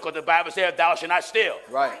steal? Because the Bible says thou shalt not steal.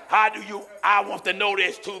 Right. I want to know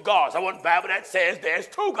there's two gods. I want Bible that says there's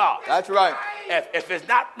two gods. That's right. If it's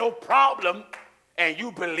not no problem and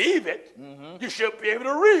you believe it, you should be able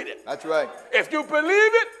to read it. That's right. If you believe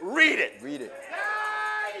it, read it. Read it.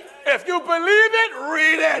 If you believe it,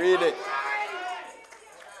 read it. Read it.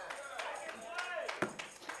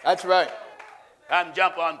 That's right. Come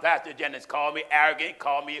jump on Pastor Jennings. Call me arrogant.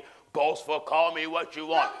 Call me boastful. Call me what you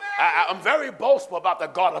want. I'm very boastful about the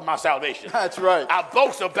God of my salvation. That's right. I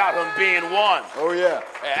boast about him being one. Oh, yeah.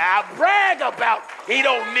 I brag about he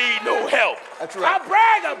don't need no help. That's right. I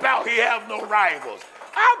brag about he have no rivals.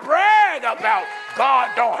 I brag about God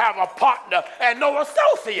don't have a partner and no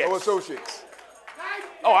associates. No associates.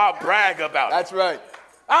 Oh, I brag about it. That's right.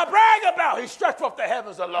 I brag about he stretched forth the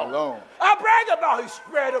heavens alone. I brag about he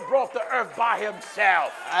spread abroad the earth by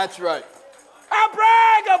himself. That's right. I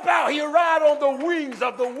brag about he ride on the wings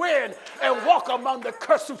of the wind and walk among the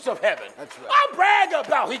curses of heaven. That's right. I brag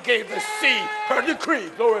about he gave the sea her decree.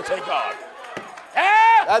 Glory to God.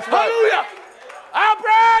 Eh? That's right. Hallelujah.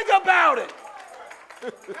 I brag about it.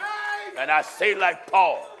 And I say like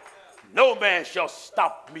Paul, no man shall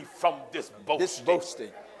stop me from this boasting. This boasting.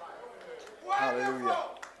 Hallelujah.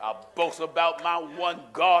 I boast about my one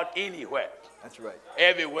God anywhere. That's right.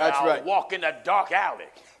 Everywhere. That's I'll right. walk in a dark alley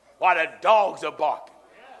while the dogs are barking.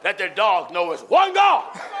 Let the dogs know it's one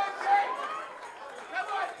God.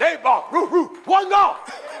 They bark, roo, roo, one God.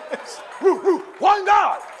 Roo, roo, one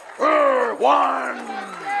God. One.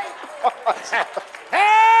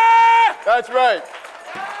 Hey! That's right.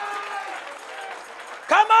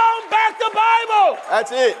 Come on back to Bible.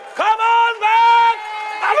 That's it. Come on back.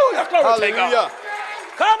 Hallelujah. Glory to God. Hallelujah.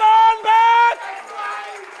 Come on back.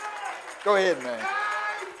 Go ahead, man.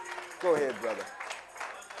 Go ahead, brother.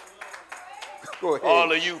 Go ahead.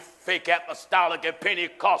 All of you fake apostolic and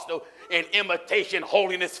Pentecostal and imitation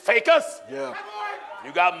holiness fakers. Yeah.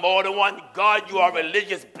 You got more than one God. You are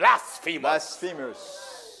religious blasphemers. Blasphemers.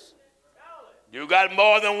 You got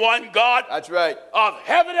more than one God That's right. of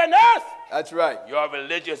heaven and earth. That's right. You are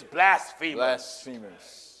religious blasphemers.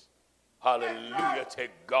 Blasphemers. Hallelujah to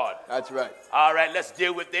God. That's right. All right, let's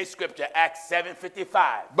deal with this scripture, Acts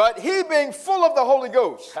 7:55. But he, being full of the Holy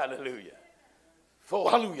Ghost, Hallelujah.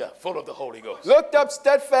 Hallelujah, full of the Holy Ghost. looked up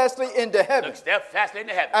steadfastly into heaven Looked steadfastly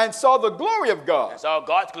into heaven and saw the glory of God, and saw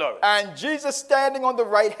God's glory. and Jesus standing on the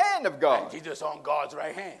right hand of And God, Jesus on God's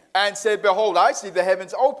right hand. and said, Behold, I see the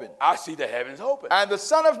heavens open, I see the heavens open. and the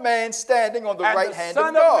Son of Man standing on the And right the hand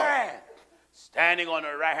Son of God. Man standing on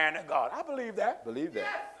the right hand of God. I believe that. Believe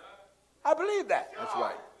that. I believe that. That's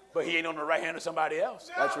right. But he ain't on the right hand of somebody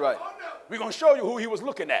else. That's right. We're going to show you who he was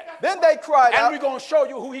looking at. Then they cried And out. we're going to show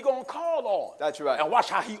you who he going to call on. That's right. And watch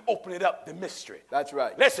how he opened it up, the mystery. That's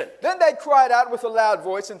right. Listen. Then they cried out with a loud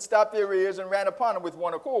voice and stopped their ears and ran upon him with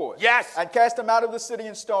one accord. Yes. And cast him out of the city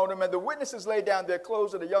and stoned him. And the witnesses laid down their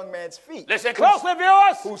clothes at the young man's feet. Listen closely,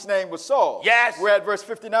 viewers. Whose name was Saul. Yes. We're at verse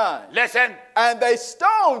 59. Listen. And they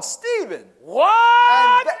stoned Stephen.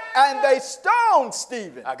 What? And they stoned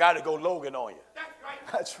Stephen. I got to go Logan on you.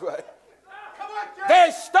 That's right.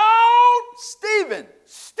 They stoned Stephen.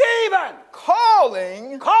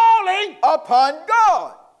 Calling upon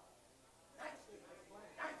God.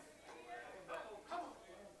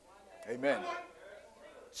 Amen.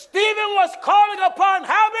 Stephen was calling upon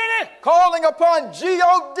how many? Calling upon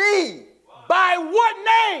God. By what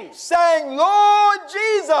name? Saying, Lord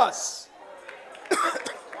Jesus.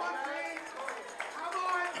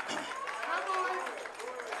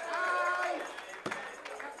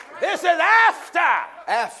 This is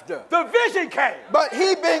after The vision came. But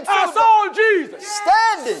he being I saw Jesus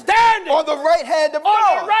standing on the right hand of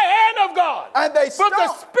God. on the right hand of God. And they But stoned.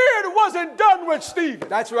 the Spirit wasn't done with Stephen.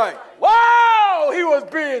 That's right. Wow, he was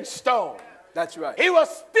being stoned. That's right. He was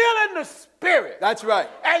still in the Spirit. That's right.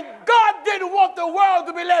 And God didn't want the world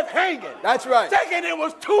to be left hanging. That's right. Thinking it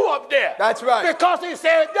was two up there. That's right. Because he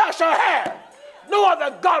said, thou shalt have no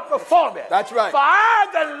other God before me. That's right. For I,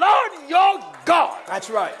 the Lord your God, That's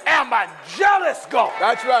right. am a jealous God.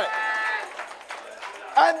 That's right.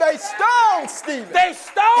 And they stoned Stephen. They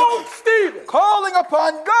stoned Stephen. Calling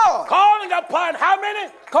upon God. Calling upon how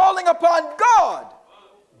many? Calling upon God.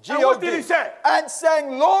 And what did he say? And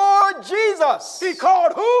saying, Lord Jesus. He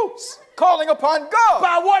called who? Calling upon God.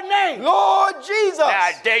 By what name? Lord Jesus. Now,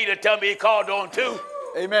 I dare you to tell me he called on two.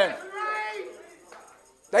 Amen.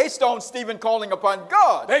 They stoned Stephen calling upon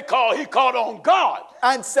God. He called on God.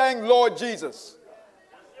 And saying, Lord Jesus.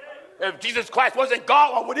 If Jesus Christ wasn't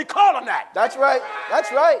God, why would he call him that? That's right.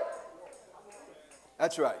 That's right.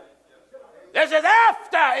 That's right. This is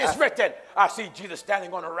after it's written, I see Jesus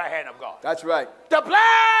standing on the right hand of God. That's right. The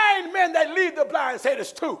blind men that lead the blind say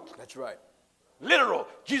there's two. That's right. Literal.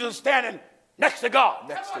 Jesus standing next to God.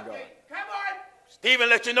 Next to God. Come on. Stephen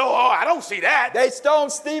let you know, oh, I don't see that. They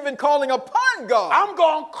stoned Stephen calling upon God. I'm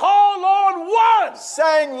going to call on one.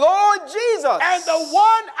 Saying, Lord Jesus. And the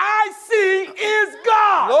one I see is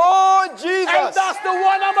God. Lord Jesus. And that's the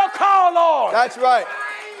one I'm going to call on. That's right.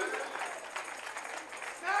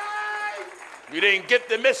 You didn't get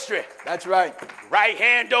the mystery. That's right. Right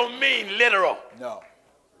hand don't mean literal. No.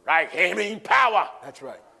 Right hand mean power. That's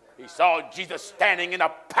right. He saw Jesus standing in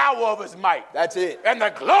the power of his might. That's it. And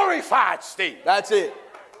the glorified state. That's it.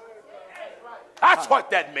 That's what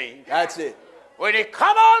that means. That's it. When he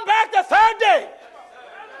come on back the third day,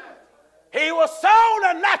 he was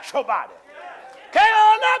sown a natural body. Came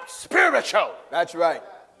on up spiritual. That's right.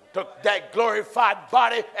 Took that glorified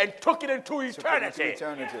body and took it into eternity.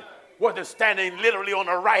 Wasn't standing literally on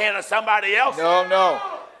the right hand of somebody else. No, no.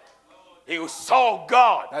 He saw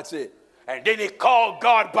God. That's it. And then he called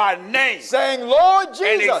God by name. Saying, Lord Jesus.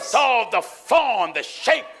 And he saw the form, the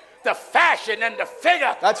shape, the fashion, and the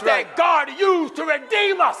figure That's right. that God used to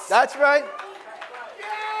redeem us. That's right.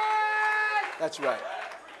 That's right.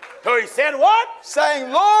 So he said what?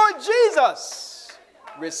 Saying, Lord Jesus,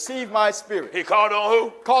 receive my spirit. He called on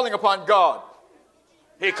who? Calling upon God.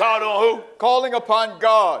 He called on who? Calling upon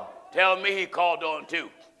God. Tell me he called on two.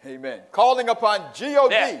 Amen. Calling upon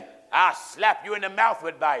G-O-D. There. I'll slap you in the mouth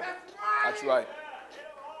with Bible. That's right.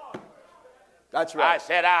 That's right. I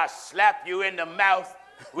said I'll slap you in the mouth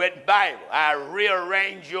with Bible. I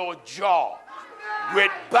rearrange your jaw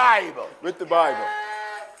with Bible. With the Bible.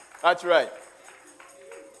 That's right.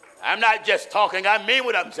 I'm not just talking, I mean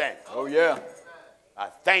what I'm saying. Oh, yeah. I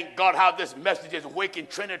thank God how this message is waking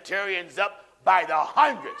Trinitarians up by the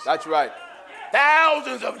hundreds. That's right.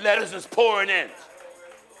 Thousands of letters is pouring in.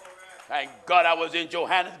 Thank God I was in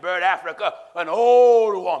Johannesburg, Africa. An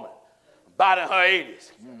old woman, about in her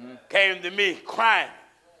 80s, came to me crying.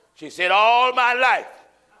 She said, all my life,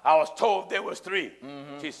 I was told there was three.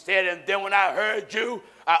 She said, and then when I heard you,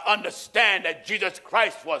 I understand that Jesus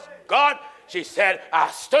Christ was God. She said,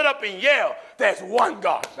 I stood up and yelled, there's one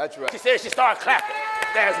God. That's right. She said, she started clapping.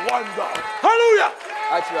 There's one God. Hallelujah.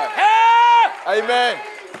 That's right. Hey! Amen.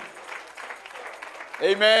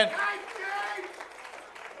 Amen.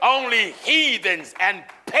 Only heathens and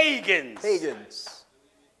pagans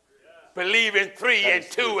believe in three and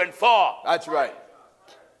two and four. That's right.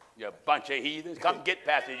 You a bunch of heathens. Come get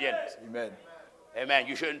Pastor Jennings. Amen. Amen.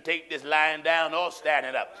 You shouldn't take this lying down or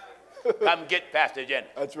standing up. Come get Pastor Jennings.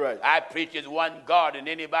 That's right. I preach as one God, and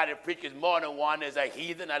anybody that preaches more than one is a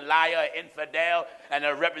heathen, a liar, an infidel, and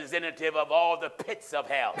a representative of all the pits of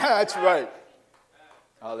hell. That's right.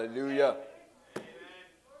 Hallelujah.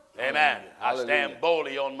 Amen. I Hallelujah. stand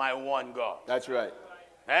boldly on my one God. That's right.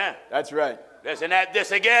 Huh? That's right. Listen at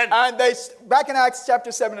this again. And they, back in Acts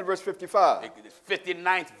chapter 7 and verse 55. The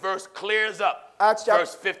 59th verse clears up. Acts chapter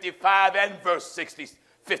verse 55 and verse 56.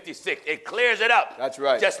 It clears it up. That's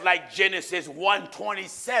right. Just like Genesis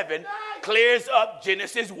 1:27 clears up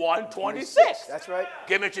Genesis 1:26. That's right.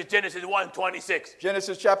 Give me to Genesis 1:26.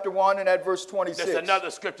 Genesis chapter 1 and at verse 26. There's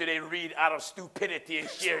another scripture they read out of stupidity and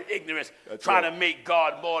sheer ignorance, That's trying right. to make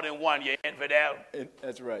God more than one, you infidel.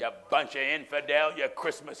 That's right. You bunch of infidel, you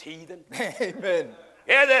Christmas heathen. Amen.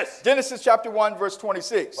 Hear this. Genesis chapter 1 verse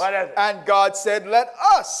 26. What is it? And God said, let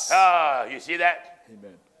us. You see that?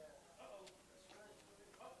 Amen.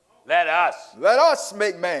 Let us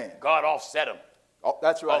make man. God offset him. Oh,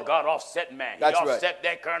 that's right. Oh, God offset man. That's he right. offset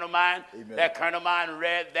that Colonel Mine. Amen. That Colonel Mine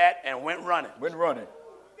read that and went running. When running.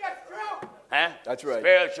 That's true. Huh? That's right.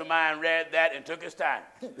 Spiritual mind read that and took his time.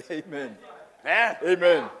 Amen. Huh?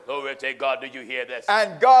 Amen. Glory to God. Did you hear this?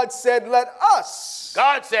 And God said, let us.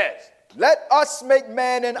 God says, Let us make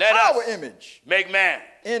man in our image. Make man.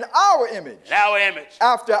 In our image. In our image.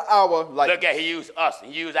 After our likeness. Look at, he used us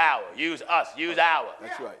and used our. Use us, use our.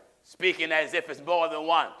 That's right. Speaking as if it's more than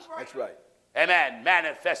one. That's right. Amen.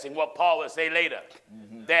 Manifesting what Paul will say later.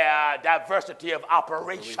 There are diversity of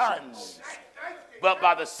operations, but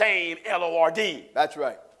by the same Lord. That's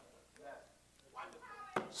right.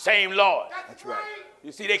 Same Lord. That's right.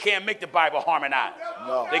 You see, they can't make the Bible harmonize.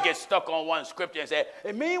 No. They get stuck on one scripture and say,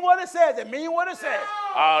 it mean what it says, it mean what it says.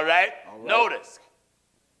 All right. Notice.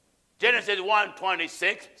 Genesis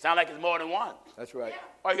 1:26. Sound like it's more than one. That's right.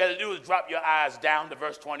 All you got to do is drop your eyes down to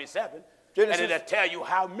verse 27. And it'll tell you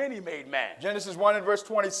how many made man. Genesis 1 and verse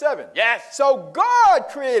 27. Yes. So God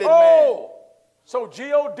created man. Oh, so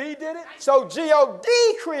G-O-D did it? So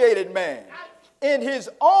G-O-D created man in his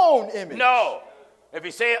own image. No. If he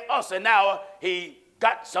say us and now, he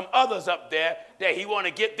got some others up there that he want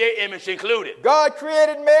to get their image included. God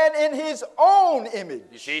created man in his own image.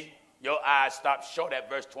 You see? Your eyes stop short at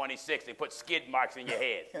verse 26. They put skid marks in your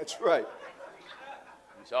head. That's right.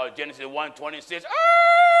 You saw Genesis 1:26.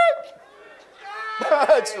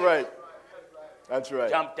 That's right. That's right.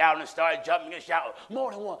 Jumped out and started jumping and shouting,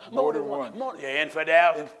 more than one, More than one. more. You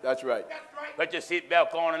infidel. That's right. Put your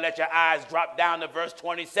seatbelt on and let your eyes drop down to verse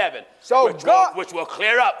 27. So which will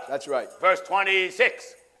clear up. That's right. Verse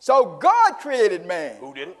 26. So God created man.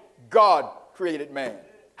 Who did it? God created man.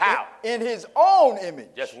 How? In his own image.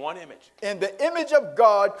 Just one image. In the image of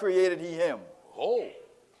God created he him. Oh.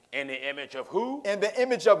 In the image of who? In the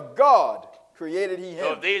image of God created he him.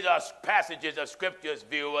 So these are passages of scriptures,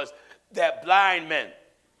 viewers, that blind men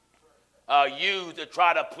use to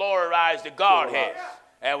try to pluralize the Godhead.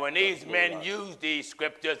 And when these men use these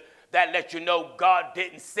scriptures, that lets you know God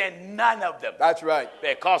didn't send none of them. That's right.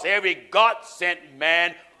 Because every God-sent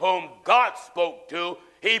man whom God spoke to,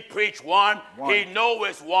 he preached one, he know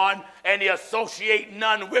it's one, and he associate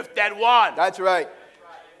none with that one. That's right.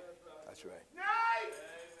 That's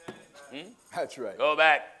right. That's right. Go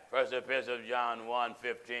back. First Epistle of John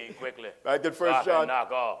 1:15, quickly. Back in 1 John.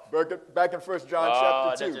 Knock off. Back in 1 John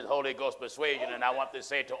chapter 2. This is Holy Ghost persuasion, and I want to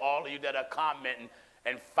say to all of you that are commenting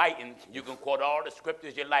and fighting, you can quote all the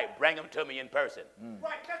scriptures you like. Bring them to me in person.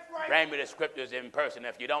 Right, that's right. Bring me the scriptures in person.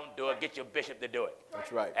 If you don't do it, get your bishop to do it.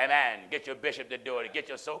 That's right. Amen. Get your bishop to do it. Get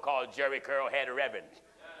your so-called Jerry Curl head reverend.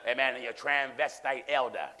 Amen. And your transvestite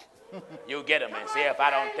elder. You get them and see if I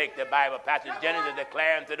don't take the Bible passage. Genesis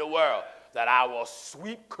declaring to the world that I will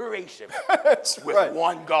sweep creation with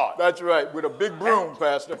one God. That's right. With a big broom,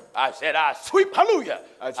 Pastor. I said I sweep, hallelujah.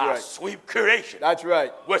 That's I right. sweep creation. That's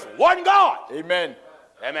right. With one God. Amen.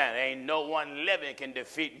 Amen. Ain't no one living can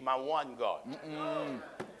defeat my one God.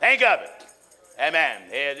 Think of it. Amen.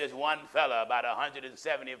 Here's this one fella about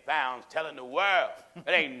 170 pounds telling the world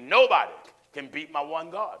that ain't nobody can beat my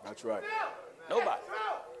one God. That's right. Nobody.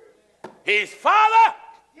 He's Father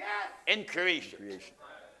Yes. in creation. Creation.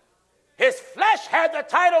 His flesh had the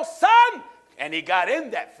title Son, and he got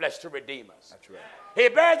in that flesh to redeem us. That's right. He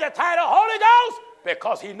bears the title Holy Ghost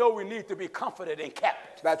because he know we need to be comforted and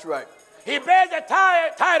kept. That's right. He bears the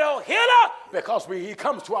title Healer because he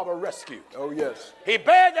comes to our rescue. Oh, yes. He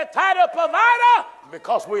bears the title Provider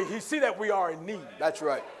because he see that we are in need. That's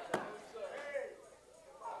right.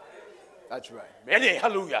 That's right. Many,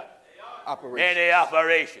 hallelujah, Operation. many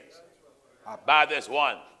operations by this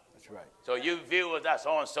one. That's right. So you viewers that's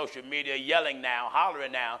on social media yelling now,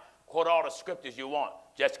 hollering now, quote all the scriptures you want.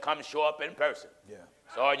 Just come show up in person. Yeah.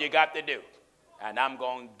 That's all you got to do. And I'm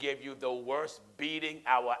going to give you the worst beating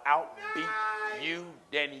I will outbeat you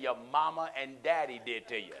than your mama and daddy did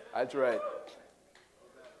to you. That's right.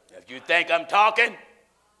 If you think I'm talking,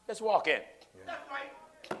 just walk in. That's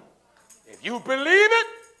right. If you believe it,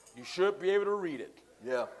 you should be able to read it.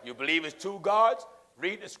 Yeah. You believe it's two gods,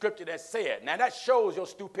 read the scripture that says it. Now that shows your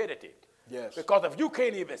stupidity. Yes. Because if you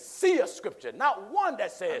can't even see a scripture, not one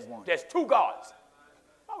that says there's two gods,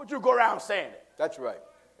 how would you go around saying it? That's right.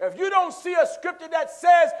 If you don't see a scripture that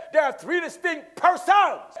says there are three distinct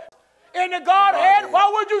persons in the Godhead,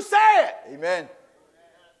 why would you say it? Amen.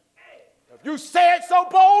 If you say it so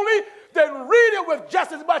boldly, then read it with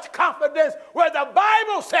just as much confidence where the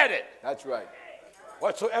Bible said it. That's right.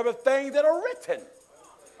 Whatsoever things that are written,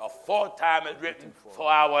 aforetime is written for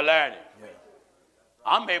our learning. Yeah.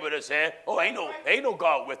 I'm able to say, oh, ain't no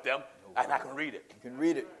God with them, and I can read it. You can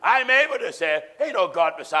read it. I'm able to say, ain't no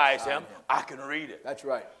God besides him, I can read it. That's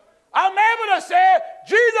right. I'm able to say,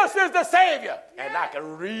 Jesus is the Savior, and I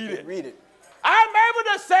can read it. Read it. I'm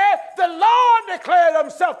able to say, the Lord declared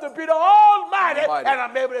himself to be the Almighty, and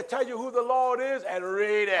I'm able to tell you who the Lord is and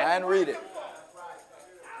read it. And read it.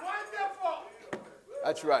 Wonderful.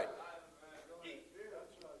 That's right.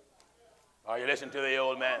 Are you listening to the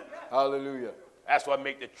old man? Hallelujah. That's what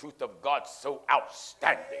makes the truth of God so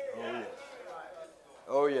outstanding. Oh, yes.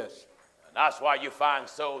 Oh, yes. And that's why you find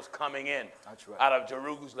souls coming in out of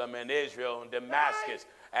Jerusalem and Israel and Damascus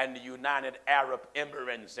and the United Arab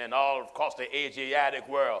Emirates and all across the Asiatic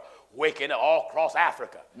world, waking up all across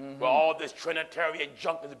Africa, where all this Trinitarian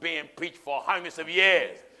junk is being preached for hundreds of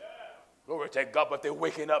years. Glory to God, but they're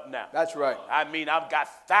waking up now. That's right. I mean, I've got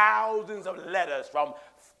thousands of letters from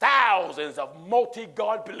thousands of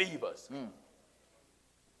multi-God believers.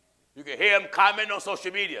 You can hear them comment on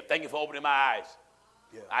social media. Thank you for opening my eyes.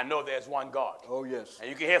 Yeah. I know there's one God. Oh, yes. And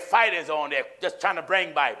you can hear fighters on there just trying to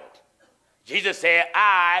bring Bible. Jesus said,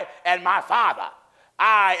 I and my Father.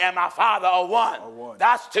 I and my Father are one. Are one.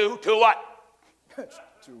 That's two. To what?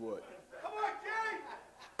 To what? Come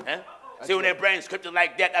on, Jay. Huh? See, when they bring scripture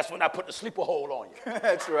like that, that's when I put the sleeper hold on you.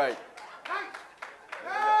 That's right.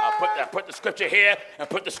 I put the scripture here and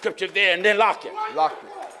put the scripture there and then lock it. Lock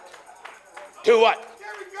it. To what? There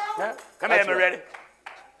we go. Huh? Come That's here, right. ready?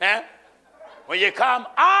 Huh? When you come,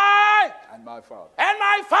 I And my Father and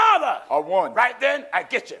my Father are one. right then, I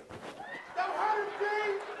get you. Don't hurt him,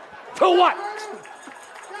 Jay. To what?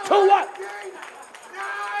 To what?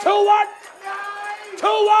 Nine. To what? Nine. To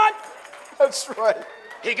what? That's right.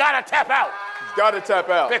 He got to tap out. You've got to tap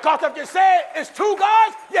out. Because if you say it's two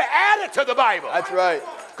gods, you add it to the Bible. That's right.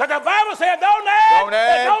 Because the Bible said don't add, Don't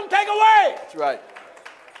add. and don't take away. That's right.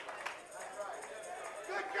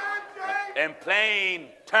 Good job, Jay. In plain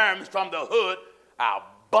terms from the hood, I'll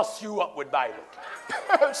bust you up with Bible.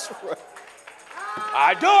 That's right.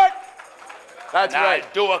 I do it. That's and right.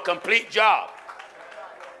 I do a complete job.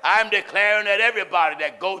 I'm declaring that everybody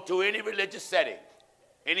that go to any religious setting,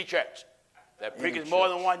 any church, that preaches more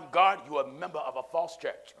than one God, you are a member of a false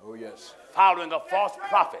church. Oh, yes. Following a false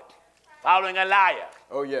prophet, following a liar,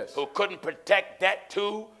 Oh, yes. who couldn't protect that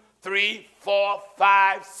 2, 3, 4,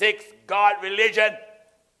 5, 6 God religion.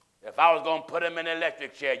 If I was going to put him in an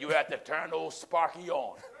electric chair, you have to turn old Sparky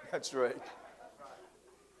on. That's right.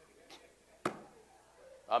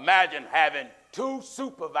 Imagine having 2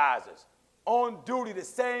 supervisors on duty the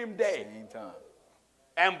same day, Same time.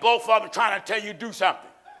 and both of them trying to tell you do something.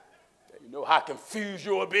 You know how confused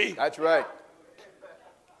you will be? That's right.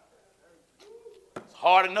 It's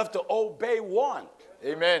hard enough to obey one.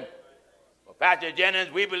 Amen. Well, Pastor Jennings,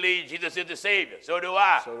 we believe Jesus is the Savior. So do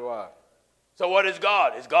I. So do I. So what is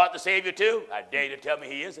God? Is God the Savior too? I dare you to tell me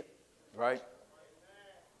he isn't. Right?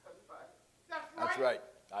 That's right.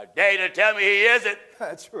 I dare you to tell me he isn't.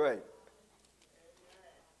 That's right.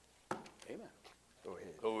 Amen. Go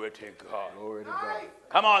ahead. Glory to God. Glory to God.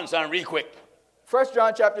 Come on, son, read quick. 1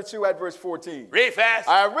 John chapter 2 at verse 14. Read fast.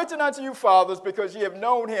 I have written unto you, fathers, because ye have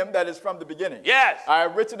known him that is from the beginning. Yes. I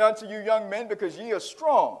have written unto you, young men, because ye are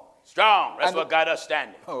strong. Strong. That's And what got us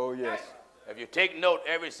standing. Oh, yes. If you take note,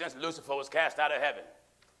 ever since Lucifer was cast out of heaven,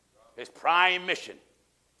 his prime mission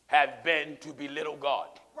had been to belittle God.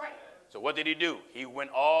 Right. So what did he do? He went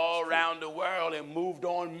all around the world and moved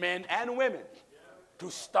on men and women to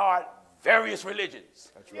start various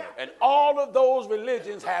religions. That's right. And all of those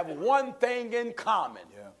religions have one thing in common.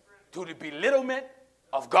 Yeah. To the belittlement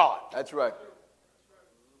of God. That's right.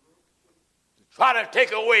 Try to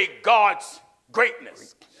take away God's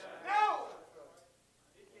greatness.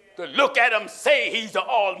 No. To look at him, say he's the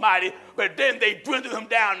Almighty, but then they dwindle him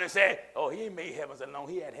down and say, oh, he ain't made heavens alone,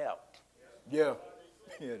 he had help. Yeah.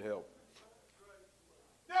 He had help.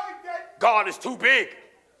 No, he didn't. God is too big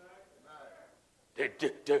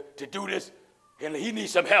to do this, and he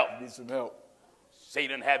needs some help. Need some help.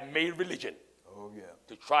 Satan have made religion Oh, yeah.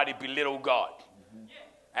 to try to belittle God.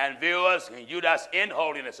 And viewers, and you that's in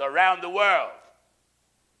holiness around the world,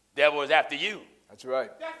 devil is after you. That's right.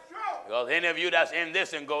 That's true. Because any of you that's in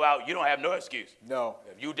this and go out, you don't have no excuse. No.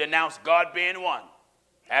 If you denounce God being one,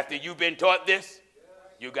 after you've been taught this,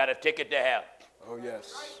 you got a ticket to hell. Oh,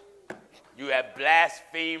 yes. You have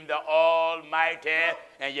blasphemed the Almighty,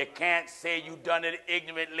 and you can't say you done it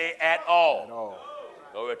ignorantly at all. At all.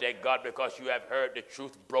 Glory to God, because you have heard the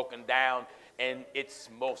truth broken down in its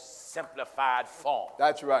most simplified form.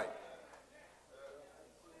 That's right.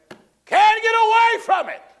 Can't get away from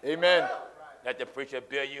it. Amen. Let the preacher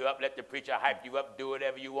build you up. Let the preacher hype you up. Do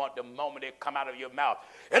whatever you want the moment it come out of your mouth.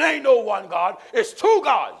 It ain't no one God. It's two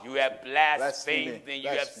gods. You have blasphemed, and you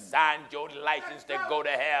have signed your license to go to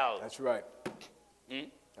hell. That's right.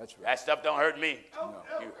 That's right. That stuff don't hurt me. No.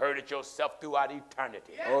 You heard it yourself throughout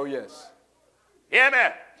eternity. Oh, yes. Hear me?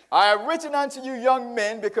 I have written unto you, young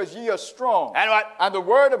men, because ye are strong. And what? And the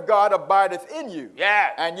word of God abideth in you. Yeah.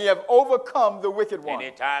 And ye have overcome the wicked one.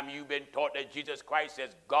 Anytime you've been taught that Jesus Christ is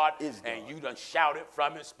God, and you done shouted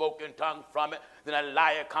from it, spoken tongue from it, then a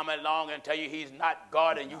liar come along and tell you he's not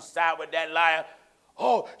God, and you side with that liar.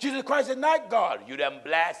 Oh, Jesus Christ is not God. You done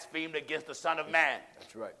blasphemed against the Son of Man.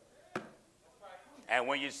 That's right. And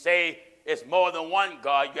when you say it's more than one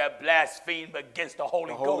God, you have blasphemed against the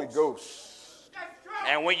Holy Ghost. Holy Ghost.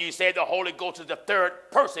 And when you say the Holy Ghost is the third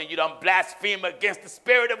person, you done blaspheme against the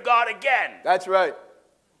Spirit of God again. That's right.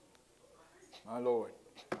 My Lord.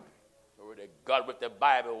 to God with the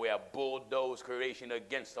Bible, we have bulldozed creation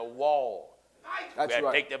against a wall. That's we have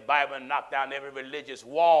right. take the Bible and knock down every religious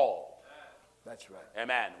wall. That's right.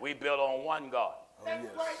 Amen. We build on one God. Oh,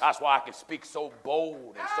 yes. That's why I can speak so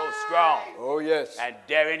bold and so strong. Oh, yes. And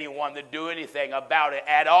dare anyone to do anything about it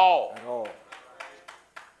at all. At all.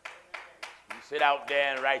 You sit out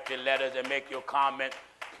there and write your letters and make your comment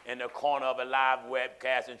in the corner of a live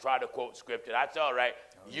webcast and try to quote scripture. That's all right.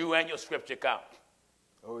 You and your scripture count.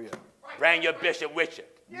 Oh, yeah. Bring your bishop with you.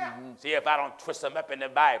 Yeah. See if I don't twist them up in the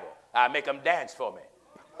Bible. I'll make them dance for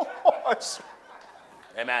me.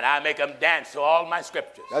 Amen. I'll make them dance to all my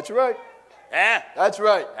scriptures. That's right. Eh? That's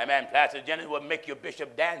right. Amen. Pastor Jennings will make your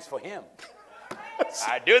bishop dance for him.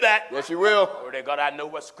 I do that. Yes, you will. Or they God, I know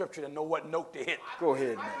what scripture and know what note to hit. Go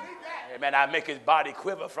ahead, man. Amen. I make his body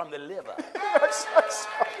quiver from the liver. That's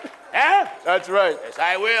right. Eh? That's right. Yes,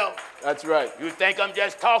 I will. That's right. You think I'm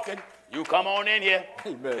just talking? You come on in here.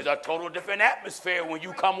 Amen. There's a total different atmosphere when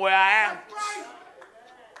you come where I am.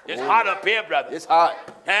 It's hot up here, brother. It's hot.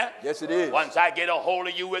 Huh? Yes, it is. Once I get a hold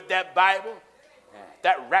of you with that Bible,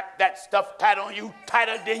 that wrap that stuff tight on you,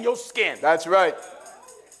 tighter than your skin. That's right.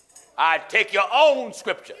 I take your own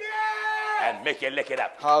scripture and make you lick it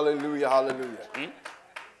up. Hallelujah, hallelujah.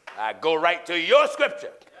 I go right to your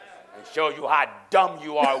scripture and show you how dumb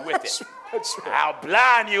you are with it. That's right. How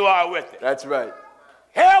blind you are with it. That's right.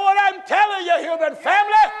 Hear what I'm telling you, human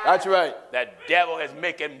family. That's right. The devil is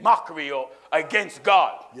making mockery against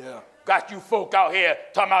God. Yeah. Got you folk out here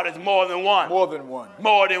talking about it's more than one. More than one.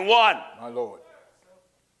 More than one. My Lord.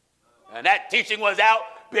 And that teaching was out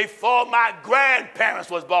before my grandparents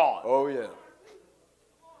was born. Oh, yeah.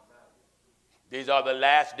 These are the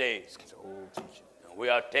last days. It's old teaching. We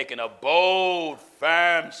are taking a bold,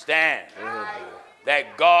 firm stand Go ahead, brother.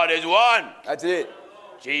 that God is one. That's it.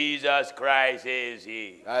 Jesus Christ is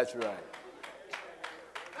He. That's right.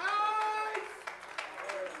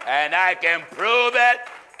 And I can prove it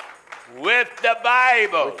with the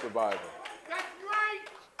Bible. With the Bible. That's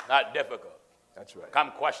right. Not difficult. That's right.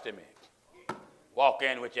 Come question me. Walk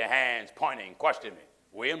in with your hands pointing, question me.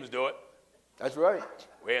 Williams do it. That's right.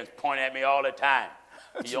 Williams pointing at me all the time.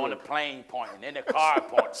 He's on the plane pointing, in the car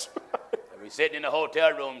pointing. We sitting in the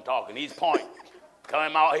hotel room talking, he's pointing.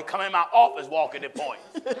 He come in my office walking and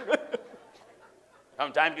pointing.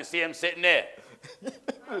 Sometimes you can see him sitting there.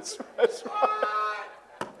 That's right.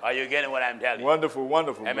 Are you getting what I'm telling you? Wonderful,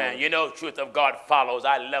 wonderful. Amen. brother. You know, truth of God follows.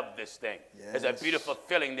 I love this thing. Yes. It's a beautiful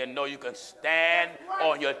feeling to know you can stand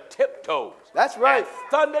on your tiptoes. That's right. And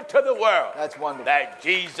thunder to the world. That's wonderful. That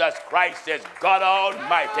Jesus Christ is God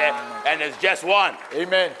Almighty and is just one.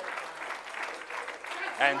 Amen.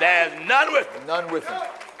 And there's none with him. None with him.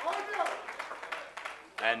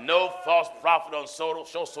 And no false prophet on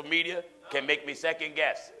social media can make me second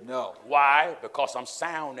guess. No. Why? Because I'm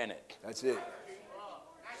sound in it. That's it.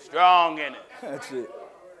 Strong in it. That's it.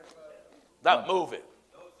 Not moving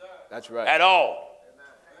That's right. at all.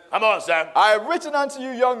 Come on, son. I have written unto you,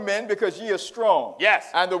 young men, because ye are strong. Yes.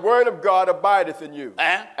 And the word of God abideth in you.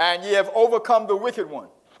 Uh-huh. And ye have overcome the wicked one.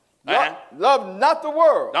 Uh-huh. Love not the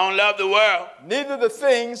world, Don't love the world. neither the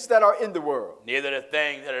things that are in the world. Neither the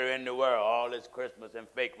things that are in the world. All this Christmas and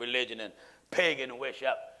fake religion and pagan wish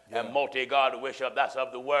up and multi-God wish up, that's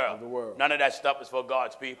of the world. Of the world. None of that stuff is for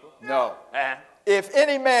God's people. No. Uh-huh. If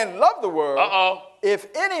any man love the world, if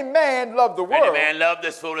any man love the world, Any man love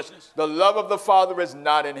this foolishness? the love of the Father is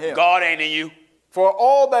not in him. God ain't in you. For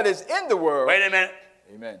all that is in the world, Wait a minute.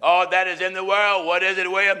 amen, All that is in the world, what is it,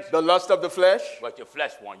 Williams? the lust of the flesh, What your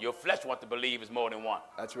flesh wants. Your flesh wants to believe is more than one.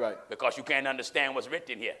 that's right, Because you can't understand what's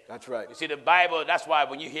written here. that's right. You see, the Bible, that's why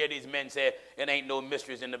when you hear these men say, it ain't no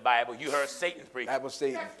mysteries in the Bible, you heard Satan's preach. That was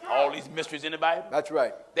Satan. All these mysteries in the Bible. That's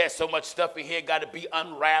right. There's so much stuff in here got to be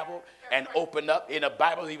unraveled and opened up. In the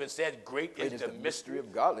Bible even says, great is the mystery.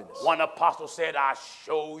 of godliness. One apostle said, I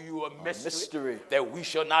show you a mystery that we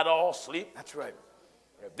shall not all sleep. That's right.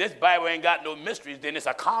 If this Bible ain't got no mysteries, then it's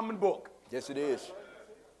a common book. Yes, it is.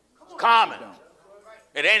 It's common.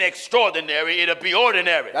 It ain't extraordinary, it'll be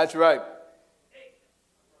ordinary. That's right.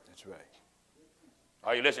 That's right.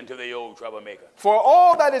 Are you listening to the old troublemaker? For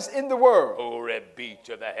all that is in the world, Glory be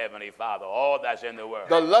to the Heavenly Father. All that's in the world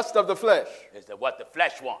the lust of the flesh, is what the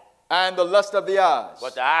flesh wants, and the lust of the eyes,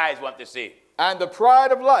 what the eyes want to see. and the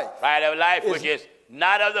pride of life, Pride of life, which is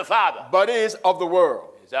not of the Father, but is of the world.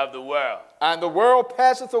 it's of the world. And the world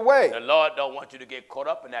passeth away, The Lord don't want you to get caught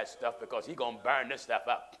up in that stuff because He's going to burn this stuff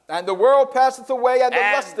up. and the world passeth away, and the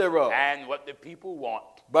lust thereof. And what the people want.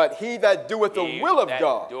 But he that doeth the He will of that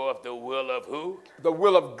God, doeth the will of who? the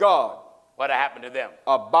will of God, What happened to them?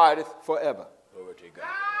 abideth forever. Glory to God.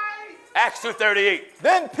 Acts 2:38.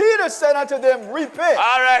 Then Peter said unto them, Repent,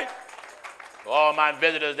 All right. For all my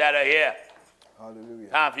visitors that are here, Hallelujah.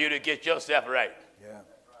 time for you to get yourself right.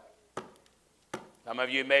 Yeah. Some of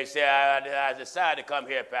you may say, I decided to come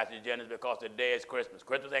here, Pastor Jennings, because today is Christmas.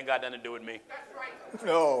 Christmas ain't got nothing to do with me. That's right.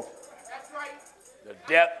 No. That's right. The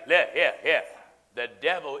devil, here. The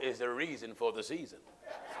devil is the reason for the season.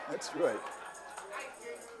 That's right.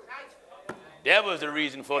 Devil is the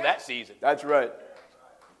reason for that season. That's right.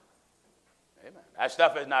 Amen. That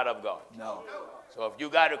stuff is not of God. No. So if you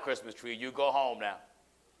got a Christmas tree, you go home now.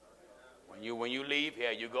 When you leave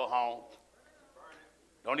here, you go home.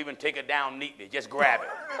 Don't even take it down neatly. Just grab it.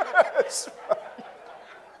 That's right.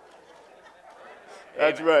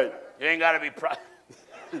 That's right. You ain't got to be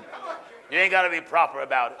you ain't got to be proper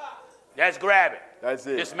about it. Just grab it. That's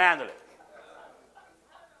it. Dismantle it.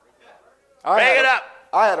 Bring it up.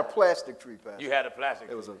 I had a plastic tree, Pastor. You had a plastic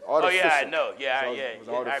tree. It was an Oh, artificial. yeah, I know. Yeah, It was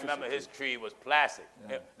I artificial remember tree. his tree was plastic.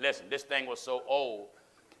 Yeah. Listen, this thing was so old.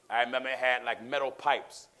 I remember it had like metal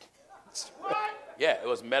pipes. What? Yeah, it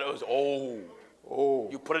was metal. It was old. Oh.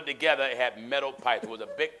 You put it together, it had metal pipes. It was a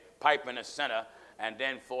big pipe in the center, and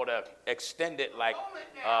then for the extended like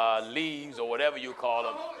leaves or whatever you call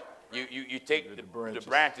them, you take the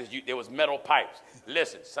branches. There was metal pipes.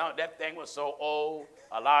 Listen, that thing was so old.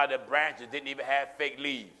 A lot of the branches didn't even have fake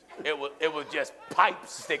leaves. It was just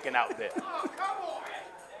pipes sticking out there, Oh, come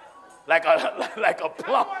on. like a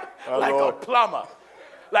plumber, Oh, like Lord. a plumber.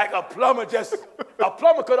 Like a plumber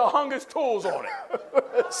could have hung his tools on it.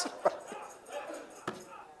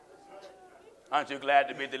 Aren't you glad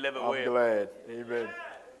to be delivered I'm with? glad. Amen.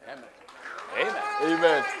 Amen. Amen.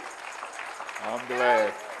 Amen. I'm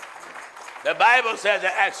glad. The Bible says in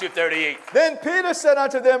Acts 38. Then Peter said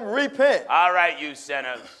unto them, repent. All right, you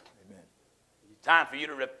sinners. Amen. It's time for you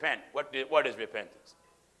to repent. What is repentance?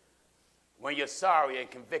 When you're sorry and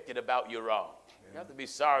convicted about your wrong. You have to be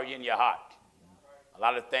sorry in your heart. A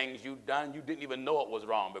lot of things you've done, you didn't even know it was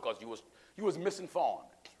wrong because you was misinformed.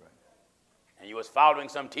 That's right. And you was following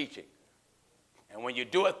some teaching. And when you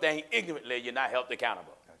do a thing ignorantly, you're not held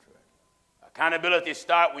accountable. That's right. Accountability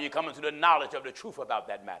starts when you come into the knowledge of the truth about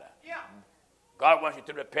that matter. Yeah. God wants you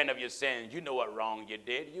to repent of your sins. You know what wrong you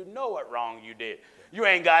did. You know what wrong you did. You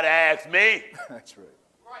ain't got to ask me. That's right.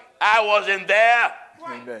 Right. I wasn't there.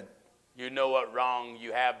 Right. Amen. You know what wrong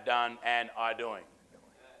you have done and are doing.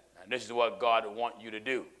 And this is what God wants you to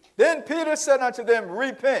do. Then Peter said unto them,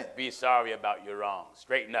 repent, Be sorry about your wrong.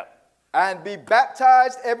 Straighten up. and be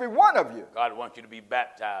baptized, every one of you. God wants you to be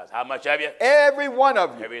baptized. How much of you? Every one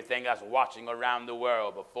of you. Everything that's watching around the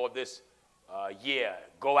world before this year,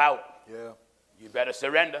 go out. Yeah, You better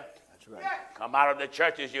surrender. that's right. Yes. Come out of the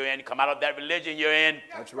churches you're in. Come out of that religion you're in.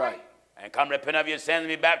 That's right. And come repent of your sins and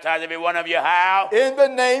be baptized, every one of you. How? In the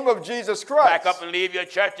name of Jesus Christ. Back up and leave your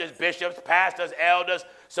churches, bishops, pastors, elders,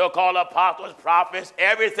 so-called apostles, prophets,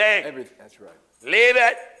 everything. Everything. That's right. Leave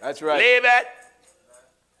it. That's right. Leave it.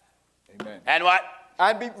 Amen. And what?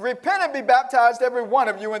 And repent and be baptized, every one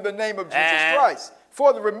of you, in the name of Jesus And- Christ,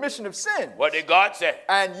 for the remission of sin. What did God say?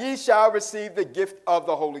 And ye shall receive the gift of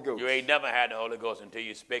the Holy Ghost. You ain't never had the Holy Ghost until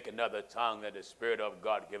you speak another tongue that the Spirit of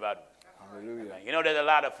God give out. Hallelujah. You know, there's a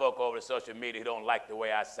lot of folk over social media who don't like the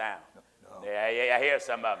way I sound. I hear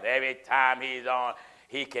some of them. Every time he's on,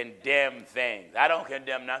 he condemn things. I don't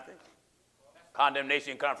condemn nothing.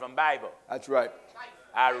 Condemnation comes from Bible. That's right.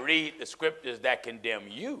 I read the scriptures that condemn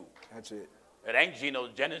you. That's it. It ain't Gino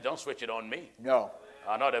Jennings. Don't switch it on me. No.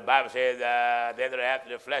 I know the Bible says, they that are after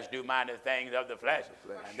the flesh do mind the things of the flesh.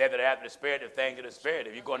 And they that are after the spirit, the things of the spirit.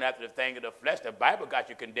 If you're going after the things of the flesh, the Bible got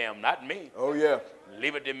you condemned, not me. Oh, yeah.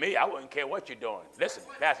 Leave it to me. I wouldn't care what you're doing. Listen,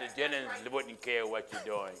 Pastor Jennings wouldn't care what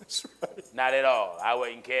you're doing. That's right. Not at all. I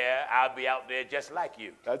wouldn't care. I'll be out there just like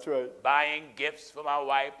you. That's right. Buying gifts for my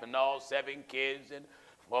wife and all 7 kids, and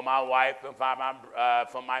for my wife and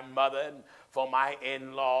for my mother and for my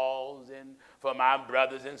in-laws and for my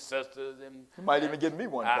brothers and sisters. And You might even give me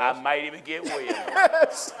one. I Pastor. might even get William.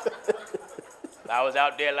 Yes. If I was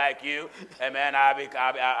out there like you, and man,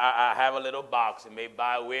 I have a little box and maybe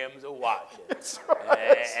buy Williams a watch. That's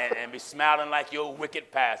right. And be smiling like your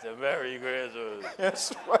wicked pastor. Merry Christmas.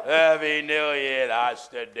 That's right. Happy New Year. Dodge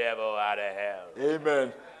the devil out of hell.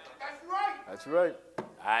 Amen. That's right. That's right.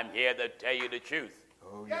 I'm here to tell you the truth.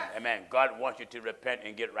 Oh, yeah. Amen. God wants you to repent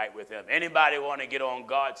and get right with him. Anybody want to get on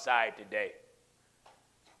God's side today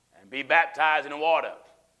and be baptized in water?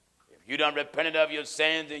 If you done repented of your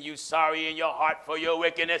sins and you sorry in your heart for your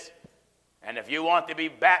wickedness, and if you want to be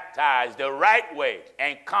baptized the right way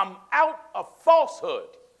and come out of falsehood,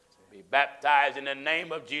 be baptized in the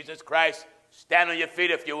name of Jesus Christ. Stand on your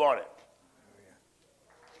feet if you want it.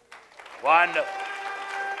 Wonderful.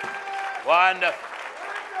 Wonderful.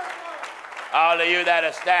 All of you that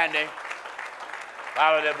are standing,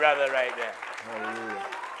 Follow the brother right there. Hallelujah.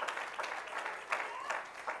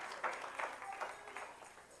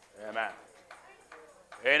 Amen.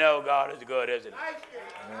 You know God is good, isn't he? Nice,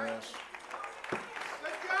 Gino. Yes. Good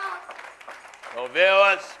job. So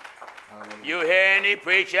viewers, Hallelujah. you hear any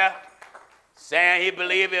preacher saying he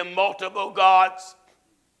believes in multiple gods,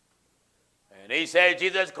 and he says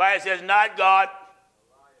Jesus Christ is not God,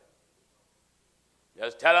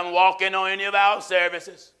 just tell him walk in on any of our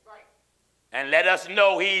services Right. and let us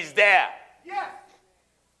know he's there. Yes.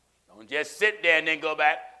 Don't just sit there and then go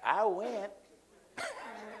back, I went.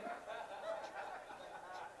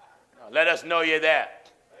 No, let us know you're there.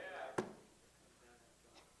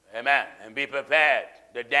 Amen. And be prepared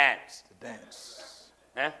to dance. To dance.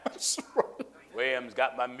 Huh? That's right. William's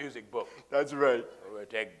got my music book. That's right. Glory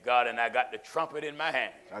to God, and I got the trumpet in my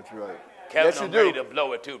hand. That's right. Kevin, Yes, you I'm ready do. to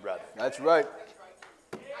blow it too, brother. That's right.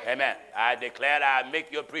 Amen. I declare I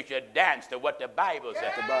make your preacher dance to what the Bible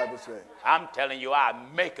says. The Bible says. I'm telling you, I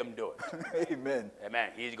make him do it. Amen. Amen.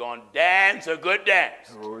 He's going to dance a good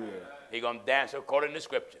dance. Oh, yeah. He's going to dance according to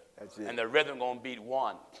Scripture. That's it. And the rhythm going to beat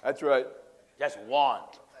one. That's right. Just one.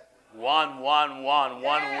 One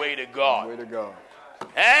way to God. Way to go.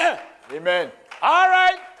 Eh? Amen. All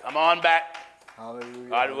right. Come on back. Hallelujah.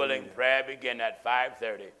 God willing, prayer begin at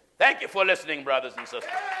 5:30. Thank you for listening, brothers and sisters.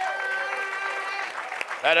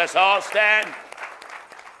 Let us all stand.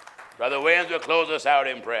 Brother Williams will close us out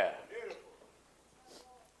in prayer.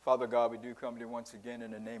 Father God, we do come to you once again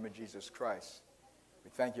in the name of Jesus Christ. We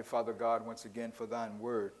thank you, Father God, once again for thine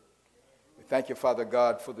word. We thank you, Father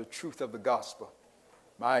God, for the truth of the gospel.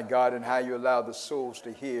 My God, and how you allow the souls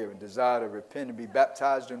to hear and desire to repent and be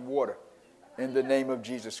baptized in water in the name of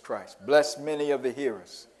Jesus Christ. Bless many of the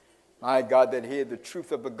hearers, my God, that hear the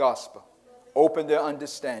truth of the gospel. Open their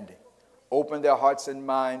understanding. Open their hearts and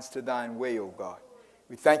minds to thine way, O God.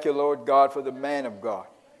 We thank you, Lord God, for the man of God.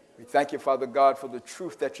 We thank you, Father God, for the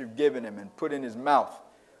truth that you've given him and put in his mouth.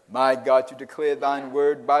 My God, to declare thine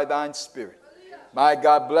word by thine spirit. My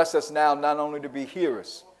God, bless us now not only to be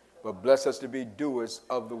hearers, but bless us to be doers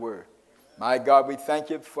of the word. My God, we thank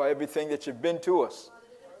you for everything that you've been to us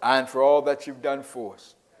and for all that you've done for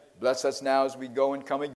us. Bless us now as we go and come again.